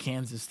love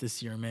Kansas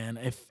this year, man.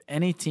 If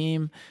any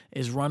team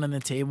is running the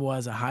table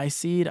as a high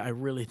seed, I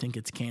really think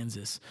it's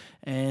Kansas.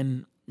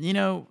 And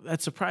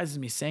that surprises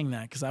me saying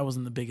that because I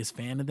wasn't the biggest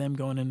fan of them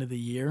going into the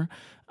year.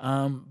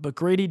 But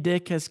Grady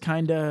Dick has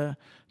kind of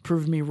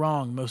proved me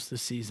wrong most of the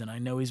season. I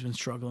know he's been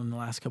struggling the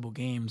last couple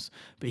games,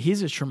 but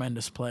he's a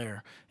tremendous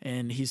player.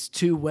 And he's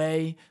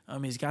two-way.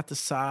 He's got the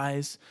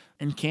size.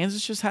 And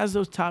Kansas just has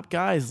those top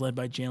guys led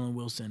by Jalen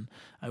Wilson.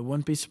 I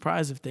wouldn't be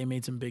surprised if they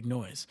made some big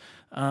noise.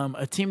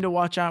 A team to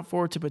watch out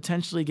for to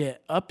potentially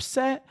get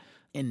upset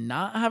and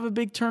not have a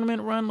big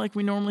tournament run like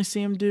we normally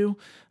see them do,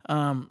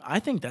 I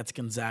think that's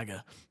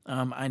Gonzaga.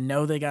 I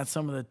know they got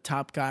some of the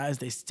top guys.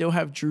 They still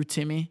have Drew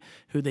Timme,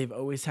 who they've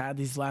always had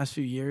these last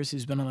few years.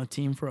 He's been on the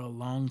team for a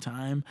long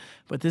time.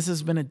 But this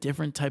has been a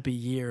different type of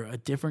year, a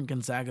different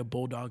Gonzaga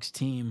Bulldogs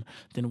team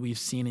than we've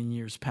seen in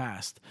years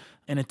past.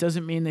 And it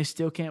doesn't mean they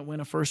still can't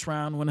win a first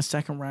round, win a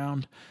second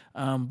round.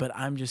 But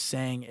I'm just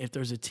saying if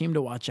there's a team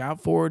to watch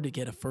out for to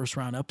get a first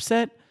round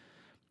upset,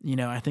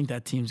 I think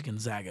that team's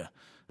Gonzaga.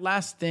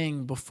 Last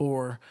thing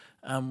before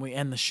we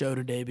end the show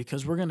today,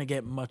 because we're going to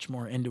get much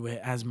more into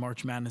it as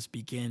March Madness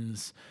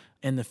begins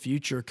in the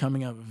future,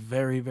 coming up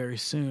very, very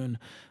soon.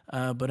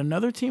 But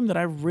another team that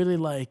I really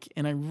like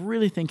and I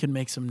really think can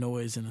make some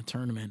noise in the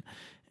tournament,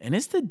 and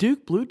it's the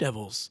Duke Blue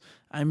Devils.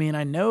 I mean,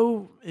 I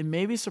know it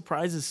maybe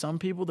surprises some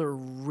people. They're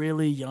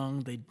really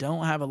young. They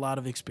don't have a lot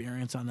of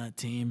experience on that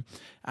team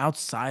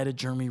outside of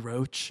Jeremy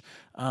Roach.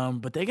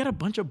 But they got a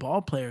bunch of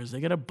ball players. They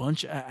got a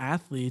bunch of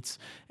athletes.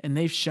 And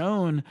they've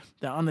shown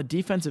that on the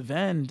defensive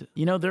end,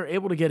 they're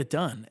able to get it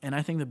done. And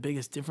I think the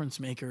biggest difference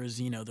maker is,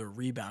 their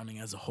rebounding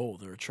as a whole.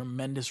 They're a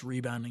tremendous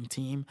rebounding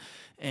team.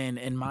 And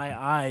in my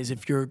eyes,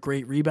 if you're a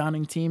great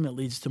rebounding team, it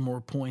leads to more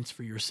points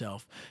for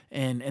yourself.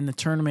 And in the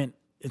tournament,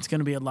 it's going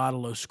to be a lot of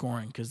low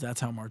scoring because that's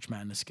how March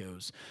Madness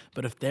goes.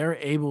 But if they're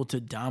able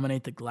to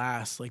dominate the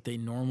glass like they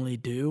normally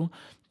do,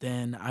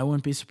 then I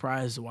wouldn't be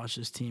surprised to watch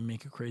this team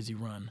make a crazy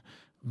run.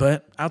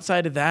 But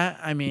outside of that,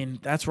 I mean,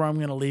 that's where I'm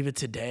going to leave it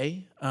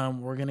today.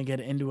 We're going to get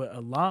into it a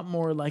lot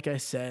more. Like I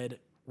said,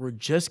 we're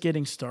just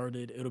getting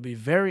started. It'll be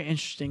very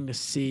interesting to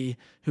see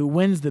who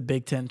wins the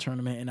Big Ten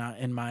tournament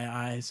in my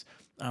eyes.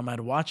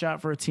 I'd watch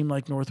out for a team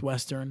like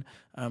Northwestern.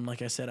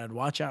 Like I said, I'd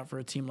watch out for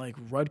a team like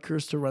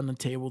Rutgers to run the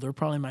table. They're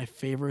probably my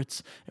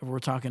favorites if we're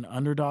talking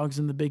underdogs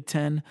in the Big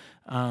Ten.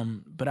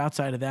 But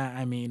outside of that,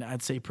 I mean,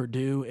 I'd say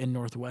Purdue and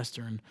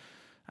Northwestern,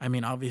 I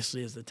mean,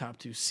 obviously as the top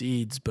two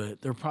seeds,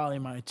 but they're probably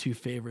my two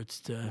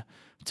favorites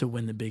to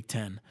win the Big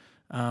Ten.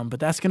 But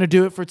that's going to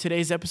do it for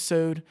today's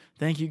episode.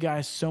 Thank you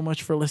guys so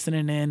much for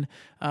listening in.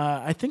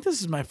 I think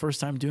this is my first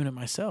time doing it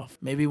myself.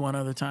 Maybe one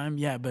other time.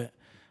 Yeah, but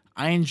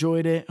I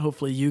enjoyed it.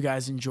 Hopefully you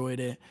guys enjoyed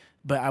it,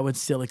 but I would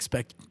still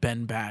expect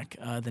Ben back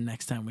the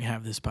next time we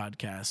have this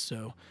podcast.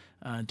 So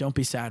don't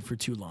be sad for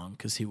too long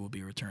because he will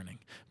be returning.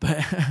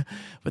 But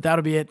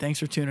that'll be it. Thanks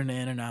for tuning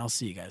in, and I'll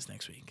see you guys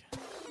next week.